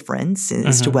make the difference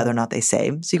as to whether or not they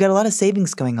save. So you've got a lot of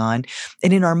savings going on.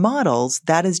 And in our models,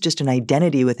 that is just an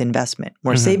identity with investment.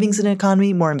 More savings in an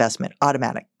economy, more investment.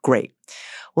 Automatic. Great.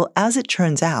 Well, as it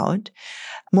turns out,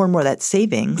 more and more of that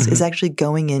savings is actually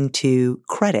going into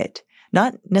credit,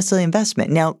 not necessarily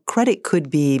investment. Now, credit could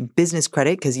be business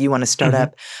credit because you want to start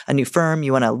up a new firm,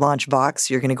 you want to launch Vox,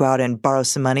 you're going to go out and borrow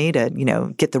some money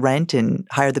to, get the rent and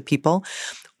hire the people.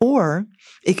 Or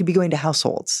it could be going to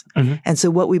households. And so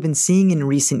what we've been seeing in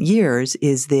recent years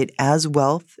is that as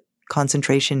wealth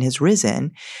concentration has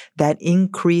risen, that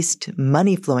increased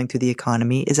money flowing through the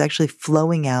economy is actually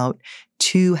flowing out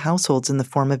to households in the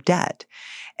form of debt.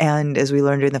 And as we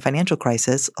learned during the financial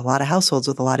crisis, a lot of households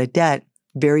with a lot of debt,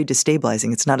 very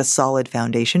destabilizing. It's not a solid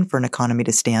foundation for an economy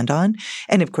to stand on.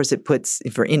 And of course, it puts,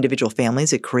 for individual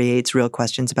families, it creates real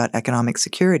questions about economic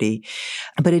security.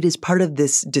 But it is part of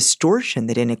this distortion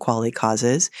that inequality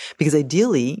causes, because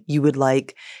ideally, you would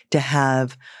like to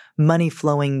have money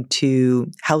flowing to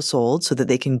households so that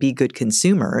they can be good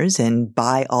consumers and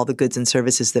buy all the goods and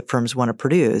services that firms want to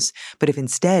produce. But if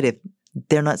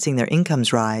they're not seeing their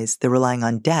incomes rise, they're relying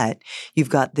on debt, you've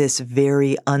got this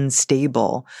very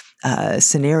unstable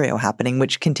scenario happening,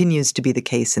 which continues to be the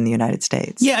case in the United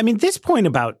States. Yeah, I mean, this point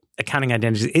about accounting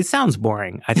identity, it sounds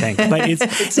boring, I think, but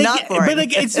it's not boring. But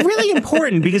it's really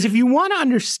important, because if you want to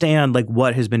understand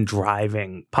what has been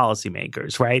driving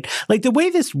policymakers, right? The way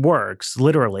this works,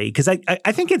 literally, because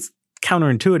I think it's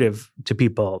counterintuitive to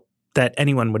people that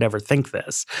anyone would ever think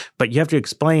this, but you have to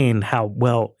explain how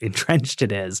well entrenched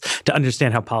it is to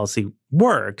understand how policy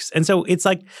works. And so it's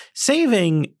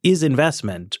saving is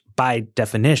investment by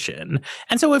definition.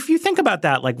 And so if you think about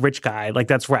that, rich guy,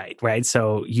 that's right?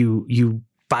 So you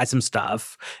buy some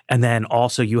stuff, and then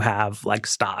also you have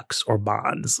stocks or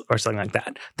bonds or something like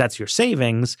that. That's your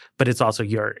savings, but it's also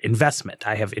your investment.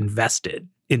 I have invested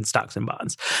in stocks and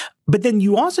bonds. But then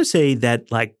you also say that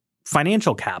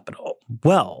financial capital,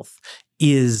 wealth,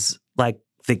 is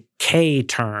the K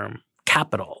term,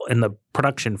 capital, in the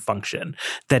production function,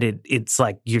 that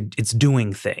it's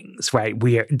doing things, right?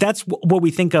 That's what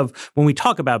we think of when we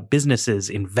talk about businesses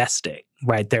investing,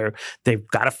 right? They've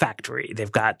got a factory,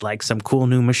 they've got some cool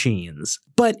new machines.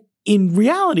 But in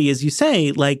reality, as you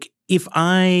say, if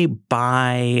I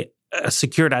buy a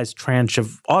securitized tranche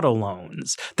of auto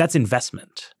loans, that's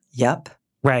investment. Yep.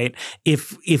 Right.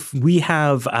 If we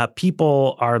have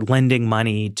people are lending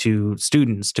money to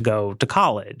students to go to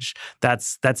college,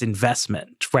 that's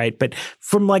investment, right? But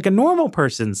from a normal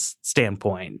person's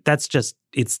standpoint,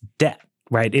 it's debt,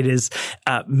 right? It is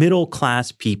middle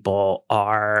class people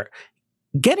are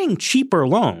getting cheaper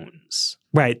loans,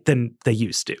 right, than they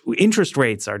used to. Interest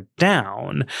rates are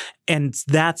down, and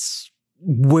that's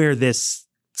where this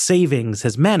savings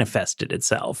has manifested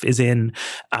itself, is in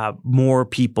more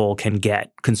people can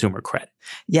get consumer credit.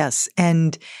 Yes.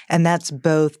 And that's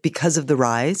both because of the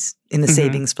rise in the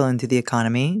savings flowing through the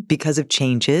economy, because of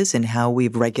changes in how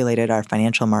we've regulated our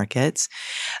financial markets.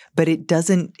 But it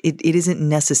isn't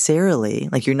necessarily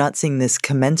you're not seeing this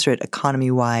commensurate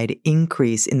economy-wide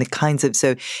increase in the kinds of,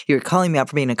 so you're calling me out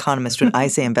for being an economist when I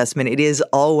say investment. It is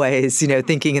always,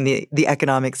 thinking in the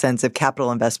economic sense of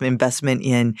capital investment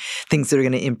in things that are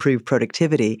going to improve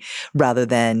productivity, rather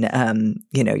than,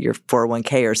 your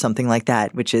 401k or something like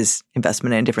that, which is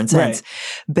investment in a different sense.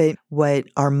 Right. But what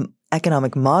our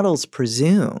economic models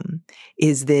presume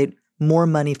is that more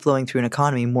money flowing through an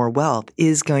economy, more wealth,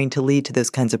 is going to lead to those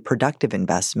kinds of productive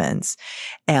investments.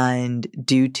 And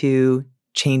due to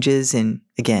changes in,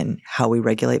 again, how we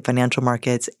regulate financial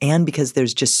markets, and because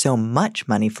there's just so much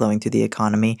money flowing through the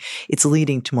economy, it's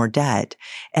leading to more debt,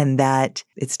 and that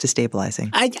it's destabilizing.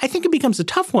 I think it becomes a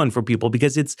tough one for people,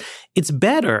 because it's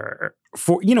better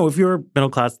for, if you're a middle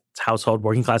class household,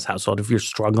 working class household, if you're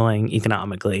struggling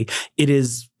economically, it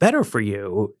is better for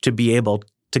you to be able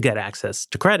to get access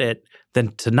to credit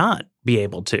than to not be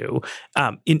able to,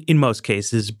 in most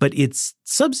cases. But it's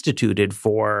substituted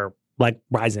for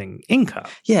rising income.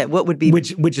 Yeah, what would be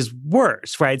which is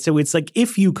worse, right? So it's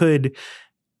if you could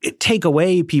take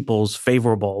away people's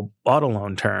favorable auto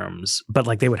loan terms,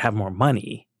 but they would have more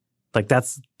money.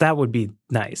 That would be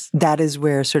nice. That is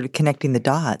where sort of connecting the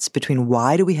dots between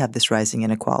why do we have this rising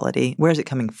inequality? Where is it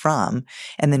coming from?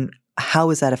 And then how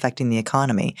is that affecting the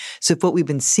economy? So if what we've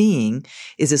been seeing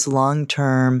is this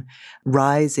long-term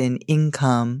rise in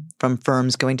income from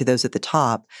firms going to those at the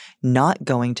top, not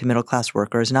going to middle-class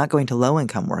workers, not going to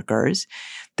low-income workers,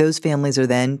 those families are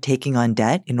then taking on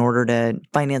debt in order to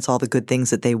finance all the good things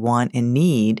that they want and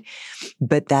need.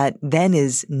 But that then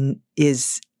is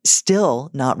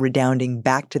still not redounding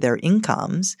back to their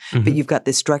incomes, but you've got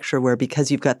this structure where,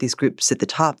 because you've got these groups at the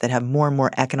top that have more and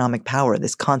more economic power,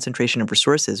 this concentration of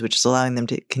resources, which is allowing them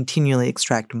to continually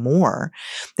extract more,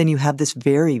 then you have this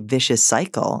very vicious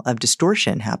cycle of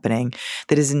distortion happening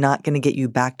that is not going to get you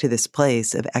back to this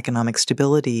place of economic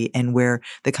stability, and where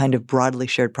the kind of broadly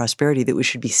shared prosperity that we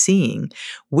should be seeing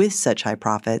with such high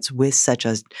profits, with such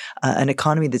an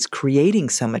economy that's creating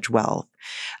so much wealth,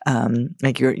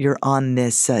 Like you're on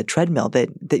this treadmill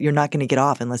that you're not going to get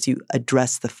off unless you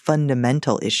address the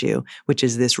fundamental issue, which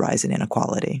is this rise in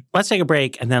inequality. Let's take a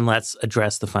break and then let's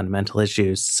address the fundamental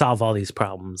issues, solve all these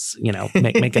problems,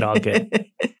 make it all good.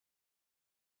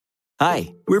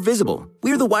 Hi, we're Visible.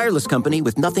 We're the wireless company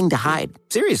with nothing to hide.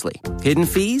 Seriously. Hidden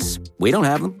fees? We don't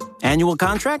have them. Annual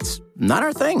contracts? Not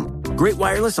our thing. Great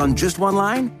wireless on just one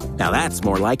line? Now that's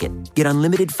more like it. Get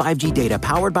unlimited 5G data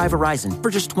powered by Verizon for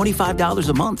just $25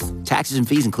 a month. Taxes and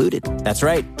fees included. That's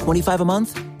right, $25 a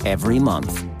month, every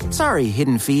month. Sorry,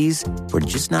 hidden fees. We're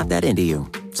just not that into you.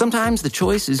 Sometimes the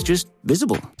choice is just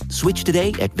Visible. Switch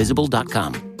today at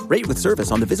Visible.com. Rate with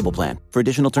service on the Visible plan. For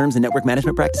additional terms and network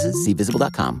management practices, see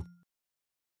Visible.com.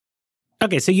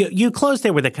 Okay, so you close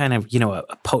there with a kind of,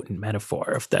 a potent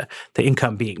metaphor of the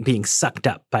income being sucked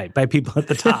up by people at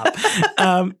the top.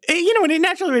 And it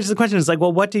naturally raises the question, is like,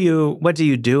 well, what do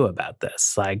you do about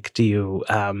this? Like, do you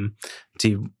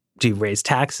raise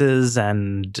taxes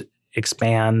and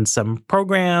expand some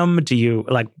program? Do you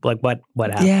like what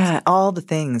happens? Yeah, all the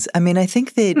things. I mean, I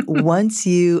think that once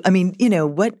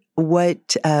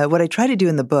what I try to do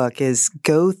in the book is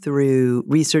go through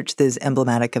research that is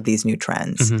emblematic of these new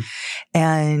trends. Mm-hmm.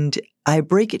 And I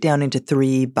break it down into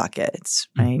 3 buckets,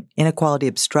 right? Mm-hmm. Inequality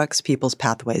obstructs people's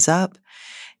pathways up.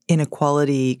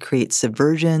 Inequality creates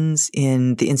subversions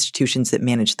in the institutions that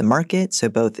manage the market, so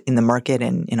both in the market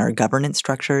and in our governance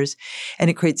structures. And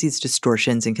it creates these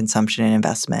distortions in consumption and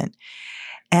investment.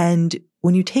 And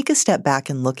when you take a step back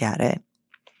and look at it,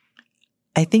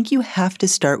 I think you have to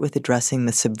start with addressing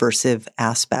the subversive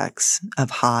aspects of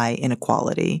high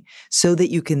inequality so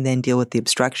that you can then deal with the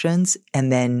obstructions,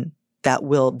 and then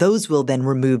those will then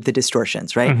remove the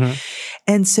distortions, right? Mm-hmm.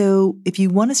 And so if you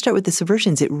want to start with the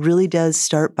subversions, it really does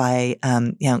start by,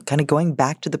 kind of going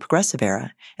back to the progressive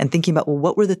era and thinking about, well,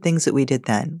 what were the things that we did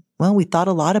then? Well, we thought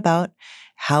a lot about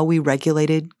how we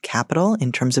regulated capital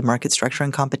in terms of market structure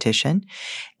and competition.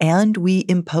 And we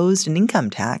imposed an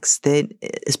income tax that,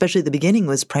 especially at the beginning,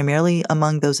 was primarily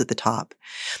among those at the top.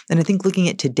 And I think looking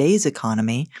at today's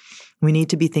economy, we need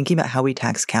to be thinking about how we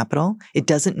tax capital. It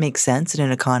doesn't make sense in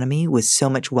an economy with so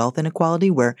much wealth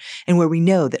inequality where we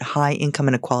know that high income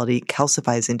inequality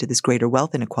calcifies into this greater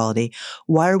wealth inequality.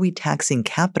 Why are we taxing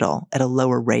capital at a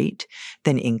lower rate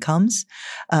than income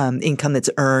that's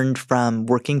earned from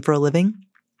working for a living?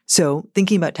 So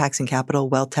thinking about taxing capital,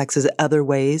 wealth taxes, other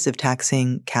ways of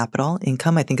taxing capital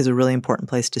income, I think is a really important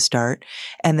place to start.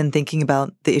 And then thinking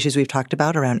about the issues we've talked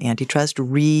about around antitrust,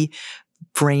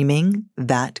 reframing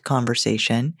that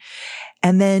conversation.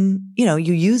 And then, you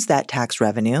use that tax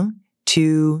revenue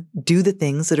to do the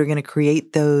things that are going to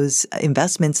create those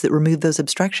investments that remove those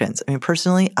obstructions. I mean,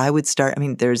 personally, I would start,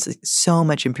 there's so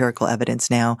much empirical evidence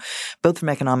now, both from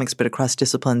economics, but across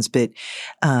disciplines, but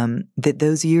that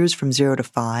those years from 0 to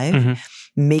 5, mm-hmm.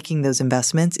 making those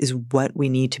investments is what we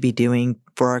need to be doing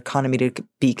for our economy to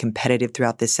be competitive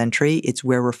throughout this century. It's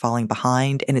where we're falling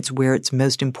behind, and it's where it's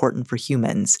most important for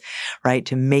humans, right?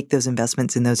 To make those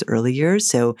investments in those early years.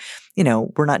 So,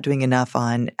 we're not doing enough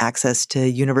on access to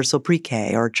universal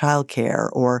pre-K or childcare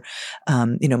or,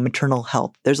 maternal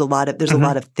health. There's a lot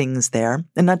of things there,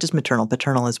 and not just maternal,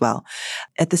 paternal as well.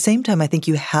 At the same time, I think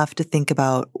you have to think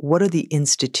about what are the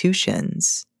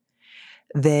institutions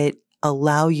that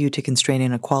allow you to constrain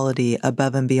inequality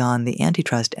above and beyond the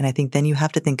antitrust. And I think then you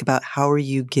have to think about how are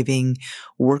you giving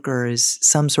workers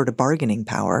some sort of bargaining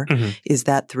power? Mm-hmm. Is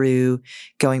that through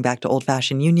going back to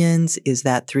old-fashioned unions? Is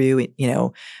that through,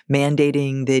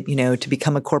 mandating that, to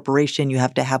become a corporation, you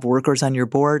have to have workers on your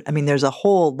board? There's a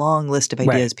whole long list of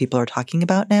ideas people are talking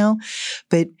about now.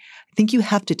 But I think you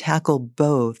have to tackle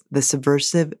both the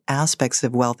subversive aspects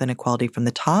of wealth inequality from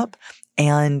the top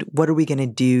and what are we going to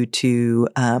do to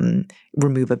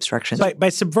remove obstructions? By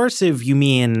subversive, you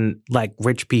mean like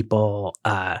rich people,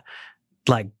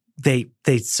 like they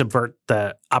subvert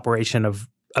the operation of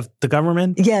the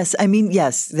government? Yes.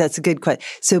 Yes, that's a good question.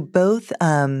 So both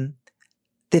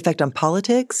the effect on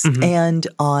politics mm-hmm. and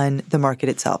on the market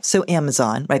itself. So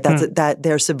Amazon, right? That's that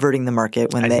they're subverting the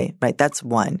market when right? That's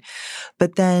one.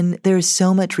 But then there's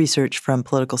so much research from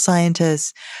political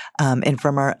scientists and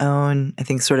from our own, I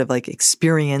think, sort of like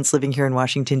experience living here in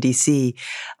Washington, D.C.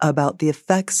 about the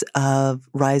effects of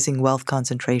rising wealth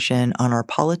concentration on our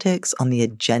politics, on the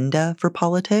agenda for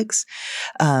politics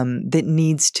that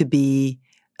needs to be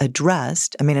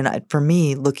addressed. And for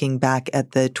me, looking back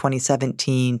at the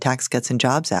 2017 Tax Cuts and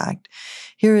Jobs Act,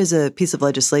 here is a piece of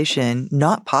legislation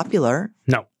not popular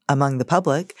among the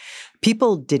public.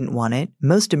 People didn't want it.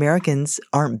 Most Americans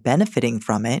aren't benefiting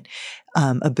from it.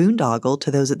 A boondoggle to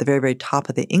those at the very, very top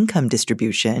of the income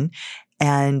distribution.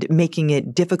 and making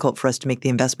it difficult for us to make the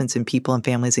investments in people and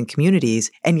families and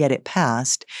communities. And yet it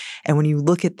passed. And when you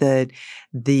look at the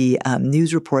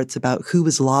news reports about who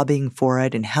was lobbying for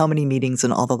it and how many meetings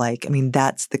and all the like, I mean,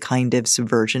 that's the kind of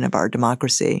subversion of our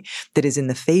democracy that is in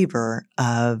the favor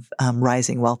of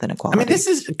rising wealth inequality. I mean, this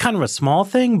is kind of a small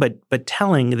thing, but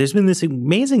telling. There's been this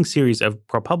amazing series of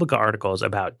ProPublica articles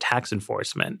about tax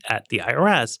enforcement at the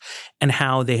IRS and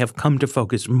how they have come to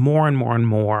focus more and more and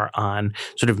more on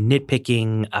sort of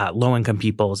nitpicking low-income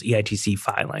people's EITC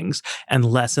filings and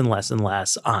less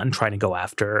on trying to go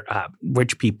after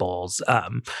rich people's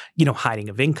hiding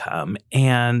of income.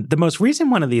 And the most recent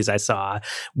one of these I saw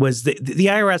was the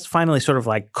IRS finally sort of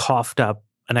like coughed up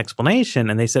an explanation,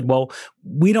 and they said, well,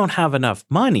 we don't have enough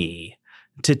money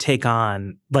to take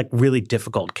on like really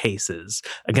difficult cases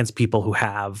against people who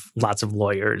have lots of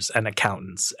lawyers and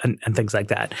accountants and things like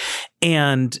that.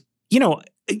 And, you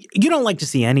don't like to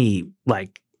see any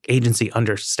like agency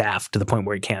understaffed to the point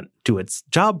where it can't do its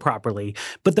job properly.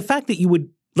 But the fact that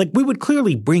we would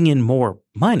clearly bring in more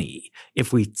money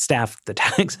if we staffed the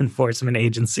tax enforcement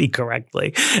agency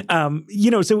correctly. So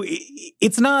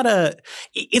it's not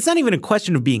even a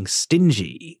question of being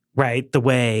stingy, right? The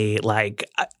way like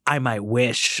I might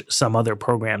wish some other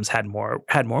programs had more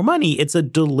money. It's a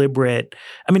deliberate,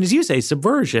 I mean, as you say,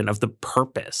 subversion of the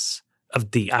purpose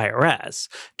of the IRS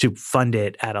to fund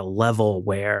it at a level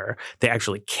where they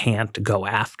actually can't go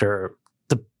after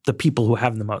the people who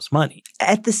have the most money.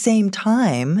 At the same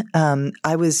time,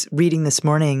 I was reading this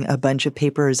morning a bunch of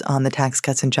papers on the Tax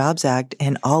Cuts and Jobs Act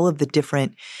and all of the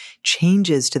different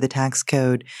changes to the tax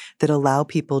code that allow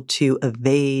people to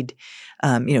evade,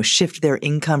 shift their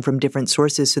income from different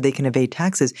sources so they can evade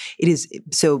taxes. It is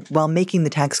so while making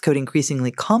the tax code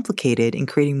increasingly complicated and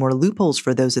creating more loopholes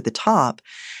for those at the top,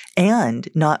 and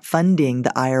not funding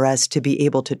the IRS to be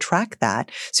able to track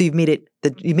that. So you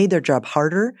made their job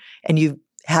harder, and you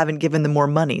haven't given them more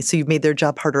money. So you've made their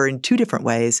job harder in two different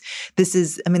ways.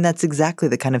 That's exactly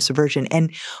the kind of subversion.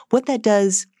 And what that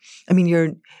does, I mean,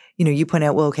 you point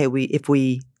out, well, okay, if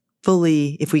we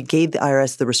gave the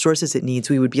IRS the resources it needs,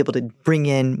 we would be able to bring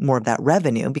in more of that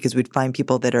revenue because we'd find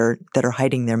people that are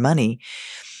hiding their money.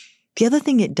 The other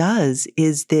thing it does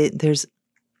is that there's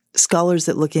scholars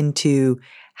that look into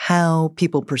how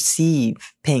people perceive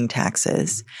paying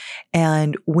taxes.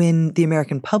 And when the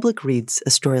American public reads a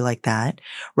story like that,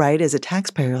 right, as a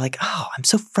taxpayer, you're like, oh, I'm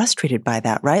so frustrated by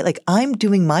that, right? Like I'm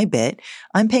doing my bit.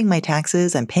 I'm paying my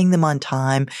taxes. I'm paying them on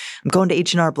time. I'm going to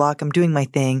H&R Block. I'm doing my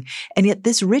thing. And yet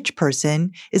this rich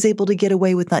person is able to get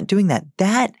away with not doing that.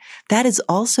 That is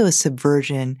also a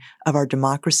subversion of our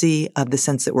democracy, of the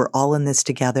sense that we're all in this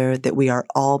together, that we are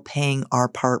all paying our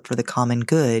part for the common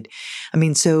good. I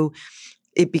mean, so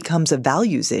it becomes a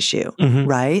values issue,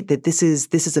 right? That this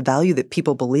is a value that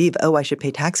people believe, oh, I should pay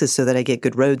taxes so that I get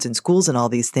good roads and schools and all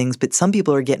these things. But some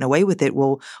people are getting away with it.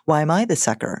 Well, why am I the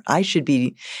sucker? I should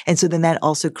be. And so then that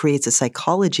also creates a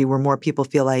psychology where more people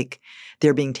feel like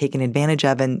they're being taken advantage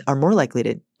of and are more likely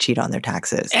to cheat on their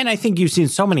taxes. And I think you've seen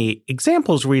so many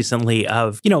examples recently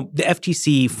of, the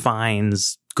FTC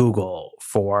fines Google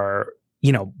for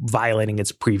violating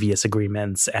its previous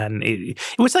agreements. And it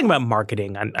was something about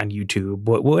marketing on YouTube,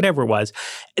 whatever it was.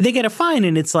 They get a fine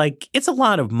and it's like, it's a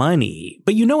lot of money,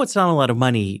 but it's not a lot of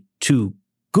money to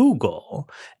Google.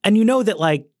 And that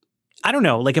like, I don't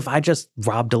know, like if I just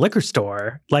robbed a liquor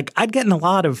store, like I'd get in a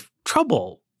lot of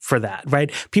trouble for that,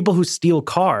 right? People who steal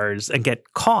cars and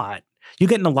get caught, you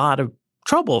get in a lot of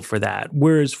trouble for that.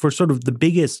 Whereas for sort of the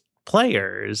biggest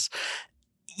players,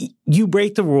 you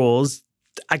break the rules.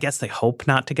 I guess they hope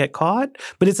not to get caught,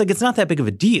 but it's like, it's not that big of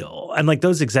a deal. And like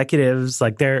those executives,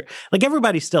 like they're like,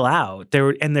 everybody's still out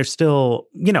there and they're still,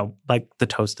 like the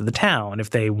toast of the town. If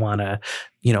they want to,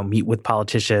 meet with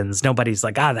politicians, nobody's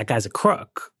like, that guy's a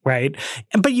crook. Right.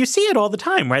 But you see it all the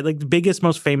time, right? Like the biggest,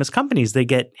 most famous companies, they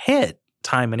get hit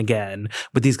time and again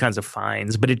with these kinds of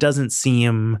fines, but it doesn't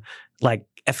seem like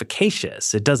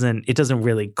efficacious. It doesn't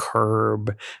really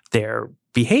curb their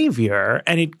behavior.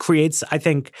 And it creates, I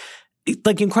think,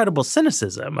 like incredible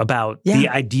cynicism about the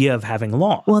idea of having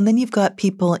law. Well, and then you've got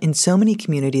people in so many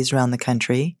communities around the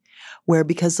country where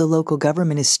because the local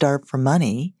government is starved for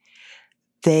money,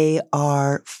 they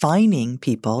are fining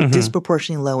people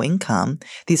disproportionately low income,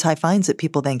 these high fines that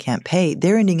people then can't pay.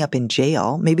 They're ending up in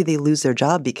jail. Maybe they lose their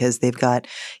job because they've got,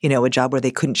 a job where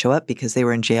they couldn't show up because they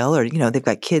were in jail, or, they've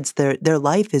got kids. Their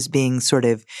life is being sort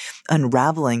of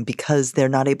unraveling because they're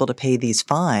not able to pay these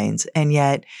fines. And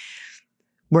yet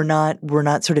we're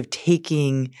not sort of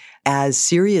taking as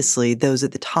seriously those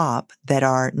at the top that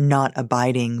are not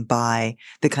abiding by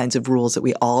the kinds of rules that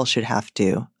we all should have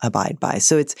to abide by.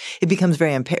 So it becomes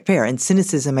very unfair. And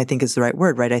cynicism, I think, is the right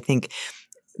word, right? I think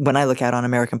when I look out on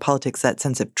American politics, that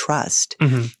sense of trust,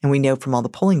 and we know from all the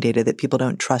polling data that people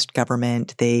don't trust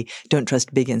government, they don't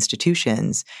trust big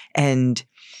institutions. And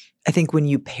I think when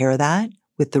you pair that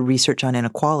with the research on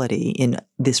inequality in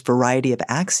this variety of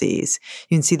axes,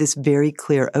 you can see this very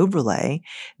clear overlay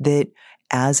that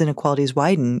as inequalities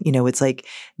widen, it's like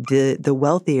the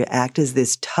wealthy act as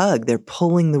this tug. They're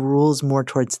pulling the rules more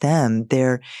towards them.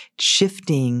 They're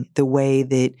shifting the way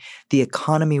that the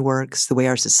economy works, the way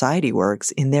our society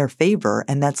works in their favor.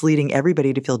 And that's leading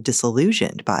everybody to feel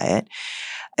disillusioned by it.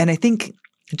 And I think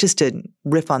just to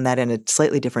riff on that in a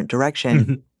slightly different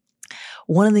direction,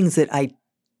 one of the things that I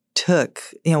took,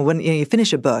 when you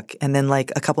finish a book and then like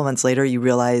a couple months later you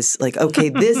realize like, okay,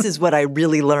 this is what I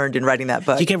really learned in writing that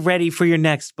book. You get ready for your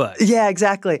next book. Yeah,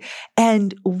 exactly.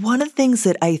 And one of the things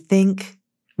that I think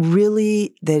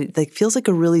really that like feels like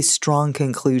a really strong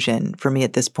conclusion for me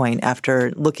at this point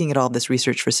after looking at all this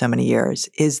research for so many years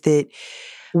is that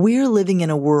we're living in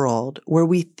a world where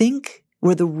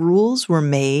where the rules were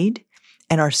made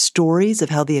and our stories of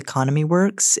how the economy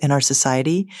works in our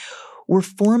society were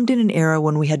formed in an era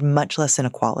when we had much less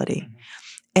inequality.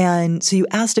 And so you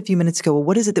asked a few minutes ago, well,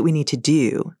 what is it that we need to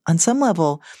do? On some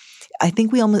level, I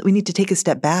think we need to take a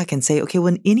step back and say, okay, well,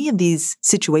 in any of these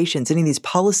situations, any of these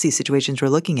policy situations we're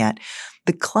looking at,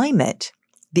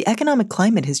 the economic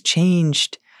climate has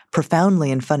changed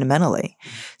profoundly and fundamentally.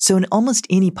 So in almost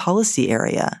any policy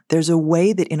area, there's a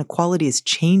way that inequality is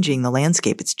changing the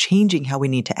landscape. It's changing how we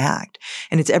need to act.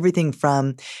 And it's everything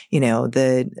from,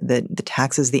 the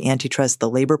taxes, the antitrust, the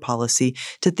labor policy,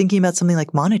 to thinking about something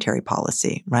like monetary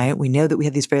policy, right? We know that we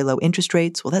have these very low interest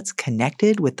rates. Well, that's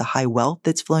connected with the high wealth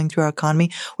that's flowing through our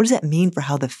economy. What does that mean for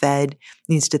how the Fed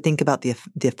needs to think about the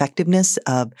effectiveness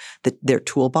of their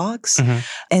toolbox?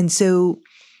 And so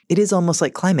it is almost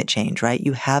like climate change, right?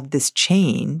 You have this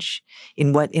change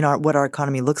in what our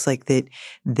economy looks like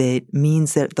that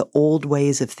means that the old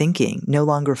ways of thinking no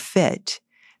longer fit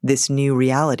this new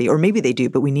reality, or maybe they do,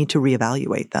 but we need to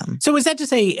reevaluate them. So is that to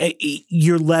say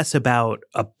you're less about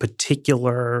a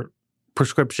particular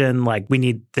prescription, like we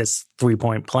need this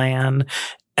 3-point plan,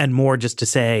 and more just to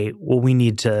say, well, we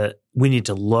need to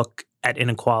look at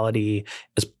inequality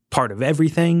as part of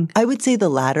everything? I would say the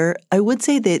latter. I would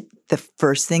say that the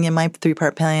first thing in my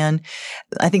 3-part plan,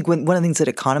 I think one of the things that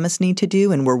economists need to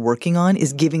do and we're working on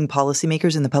is giving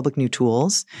policymakers and the public new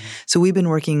tools. So we've been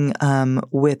working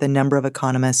with a number of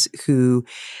economists who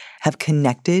have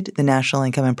connected the national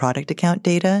income and product account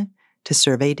data to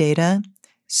survey data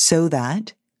so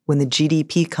that when the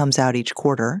GDP comes out each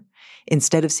quarter,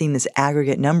 instead of seeing this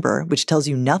aggregate number, which tells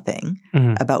you nothing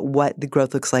about what the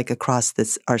growth looks like across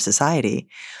our society,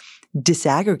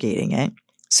 disaggregating it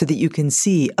so that you can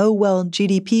see, oh, well,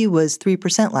 GDP was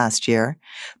 3% last year,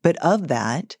 but of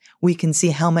that, we can see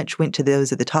how much went to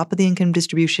those at the top of the income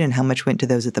distribution and how much went to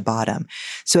those at the bottom.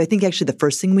 So I think actually the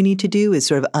first thing we need to do is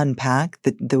sort of unpack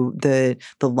the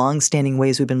long-standing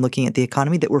ways we've been looking at the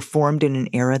economy that were formed in an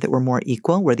era that were more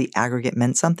equal, where the aggregate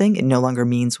meant something. It no longer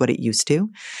means what it used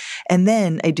to. And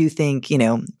then I do think,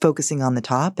 focusing on the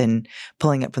top and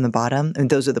pulling up from the bottom, and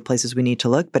those are the places we need to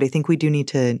look. But I think we do need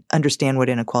to understand what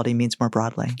inequality means more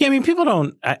broadly. Yeah, I mean, people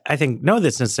don't, I think, know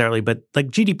this necessarily, but like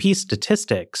GDP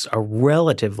statistics are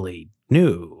relatively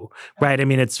new, right? I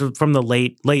mean, it's from the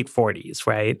late 40s,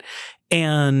 right?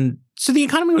 And so the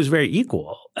economy was very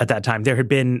equal at that time. There had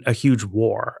been a huge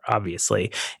war,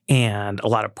 obviously, and a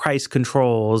lot of price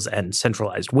controls and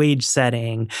centralized wage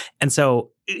setting. And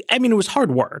so, I mean, it was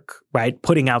hard work, right?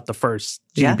 Putting out the first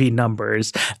GDP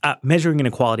numbers. Measuring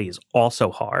inequality is also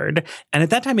hard. And at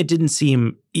that time,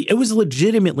 it was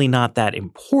legitimately not that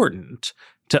important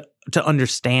to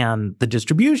understand the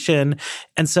distribution.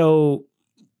 And so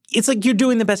it's like you're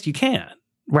doing the best you can,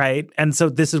 right? And so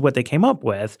this is what they came up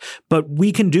with. But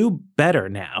we can do better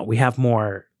now. We have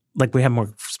more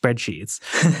spreadsheets.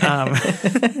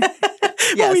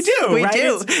 Yes, well, we do, right?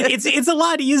 do. It's a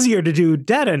lot easier to do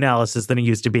data analysis than it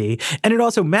used to be. And it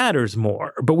also matters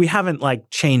more. But we haven't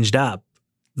changed up.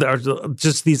 There's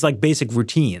just these basic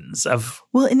routines of.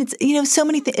 Well, and it's, so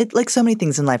many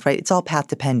things in life, right? It's all path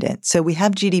dependent. So we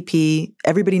have GDP.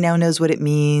 Everybody now knows what it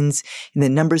means. And the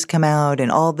numbers come out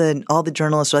and all the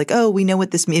journalists are like, oh, we know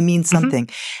what it means something.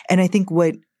 And I think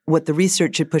what the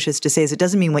research should push us to say is it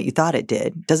doesn't mean what you thought it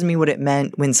did. It doesn't mean what it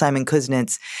meant when Simon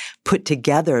Kuznets put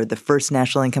together the first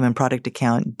national income and product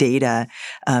account data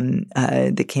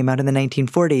that came out in the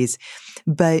 1940s.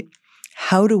 But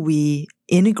how do we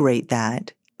integrate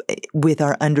that with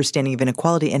our understanding of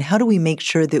inequality, and how do we make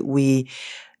sure that we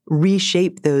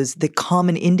reshape the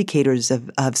common indicators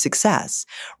of success,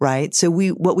 right? So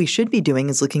what we should be doing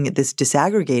is looking at this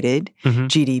disaggregated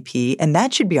GDP, and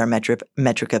that should be our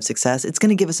metric of success. It's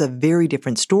going to give us a very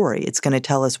different story. It's going to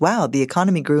tell us, wow, the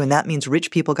economy grew, and that means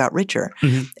rich people got richer.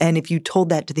 And if you told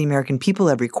that to the American people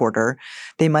every quarter,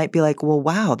 they might be like, well,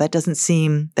 wow, that doesn't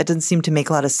seem to make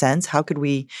a lot of sense. How could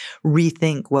we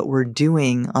rethink what we're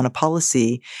doing on a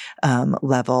policy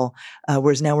level,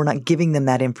 whereas now we're not giving them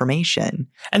that information?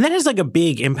 And that has like a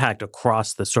big impact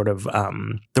across the sort of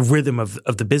the rhythm of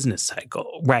the business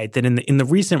cycle, right? That in the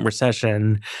recent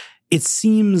recession, it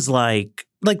seems like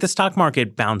the stock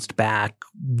market bounced back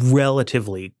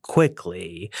relatively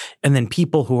quickly, and then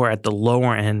people who are at the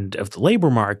lower end of the labor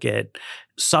market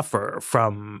suffer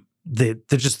from the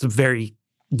very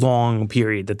long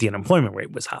period that the unemployment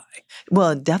rate was high.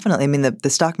 Well, definitely. I mean, the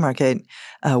stock market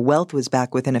wealth was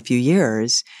back within a few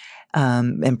years.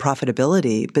 And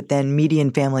profitability, but then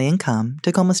median family income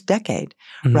took almost a decade,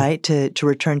 right, to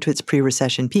return to its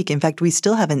pre-recession peak. In fact, we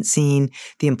still haven't seen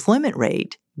the employment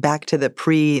rate back to the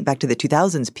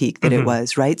 2000s peak that it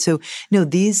was, right? So,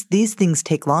 these things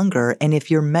take longer. And if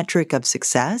your metric of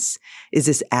success is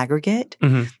this aggregate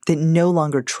that no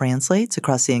longer translates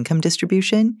across the income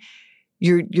distribution,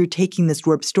 you're taking this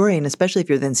warped story, and especially if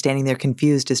you're then standing there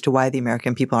confused as to why the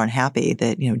American people aren't happy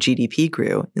that GDP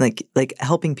grew, like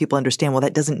helping people understand, well,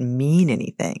 that doesn't mean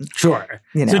anything. Sure.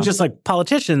 So just like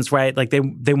politicians, right? Like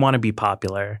they want to be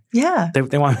popular. Yeah.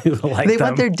 They want people to like them. They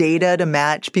want their data to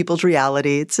match people's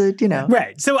reality. It's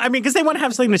Right. So I mean, because they want to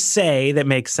have something to say that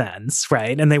makes sense,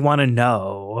 right? And they want to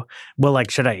know, well,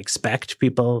 like, should I expect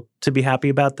people to be happy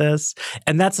about this?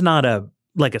 And that's not a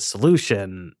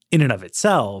solution in and of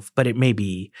itself, but it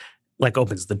maybe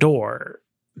opens the door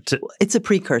to. It's a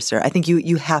precursor. I think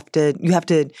you have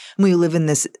to, we live in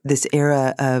this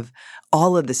era of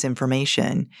all of this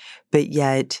information, but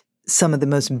yet some of the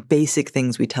most basic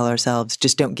things we tell ourselves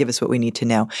just don't give us what we need to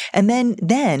know. And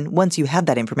then once you have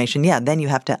that information, then you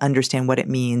have to understand what it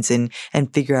means and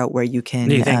figure out where you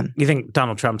can. You think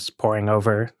Donald Trump's poring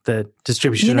over the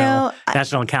distribution of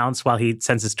national accounts while he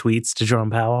sends his tweets to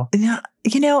Jerome Powell?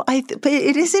 But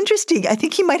it is interesting. I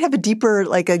think he might have a deeper,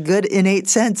 a good innate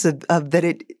sense of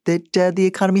that the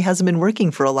economy hasn't been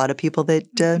working for a lot of people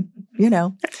that.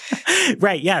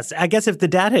 Right. Yes. I guess if the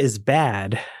data is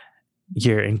bad,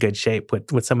 you're in good shape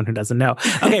with someone who doesn't know.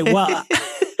 Okay, well,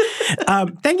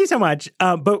 thank you so much.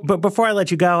 But before I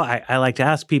let you go, I like to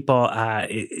ask people,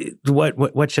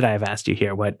 what should I have asked you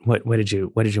here? What did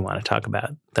you want to talk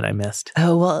about that I missed?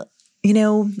 Oh, well,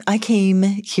 I came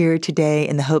here today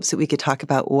in the hopes that we could talk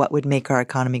about what would make our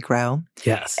economy grow.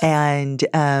 Yes. And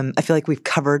I feel like we've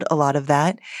covered a lot of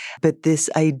that. But this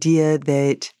idea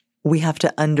that we have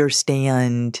to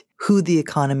understand who the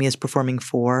economy is performing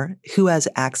for, who has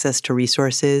access to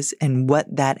resources, and what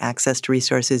that access to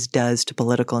resources does to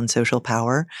political and social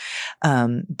power.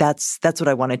 That's what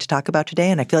I wanted to talk about today,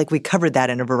 and I feel like we covered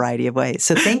that in a variety of ways.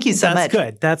 So thank you so much.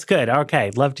 That's good. Okay,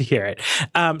 love to hear it.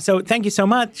 So thank you so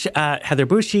much, Heather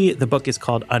Bushey. The book is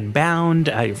called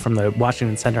Unbound from the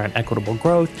Washington Center on Equitable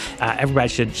Growth. Everybody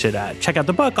should check out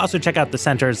the book. Also check out the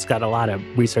center. It's got a lot of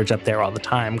research up there all the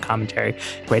time, commentary,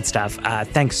 great stuff.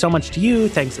 Thanks so much to you.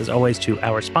 Thanks as always to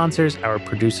our sponsors, our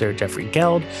producer, Jeffrey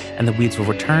Geld, and The Weeds will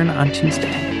return on Tuesday.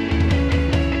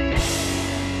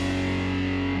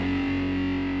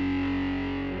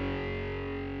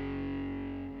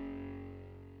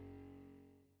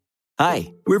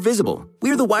 Hi, we're Visible.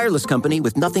 We're the wireless company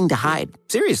with nothing to hide.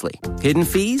 Seriously. Hidden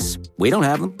fees? We don't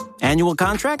have them. Annual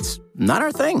contracts? Not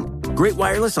our thing. Great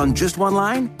wireless on just one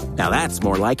line? Now that's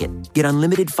more like it. Get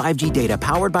unlimited 5G data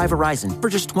powered by Verizon for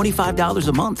just $25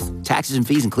 a month. Taxes and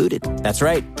fees included. That's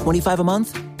right, $25 a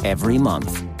month, every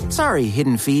month. Sorry,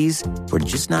 hidden fees. We're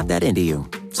just not that into you.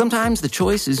 Sometimes the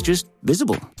choice is just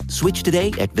Visible. Switch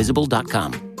today at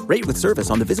Visible.com. Rate with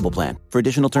service on the Visible plan. For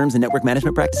additional terms and network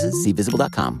management practices, see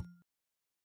Visible.com.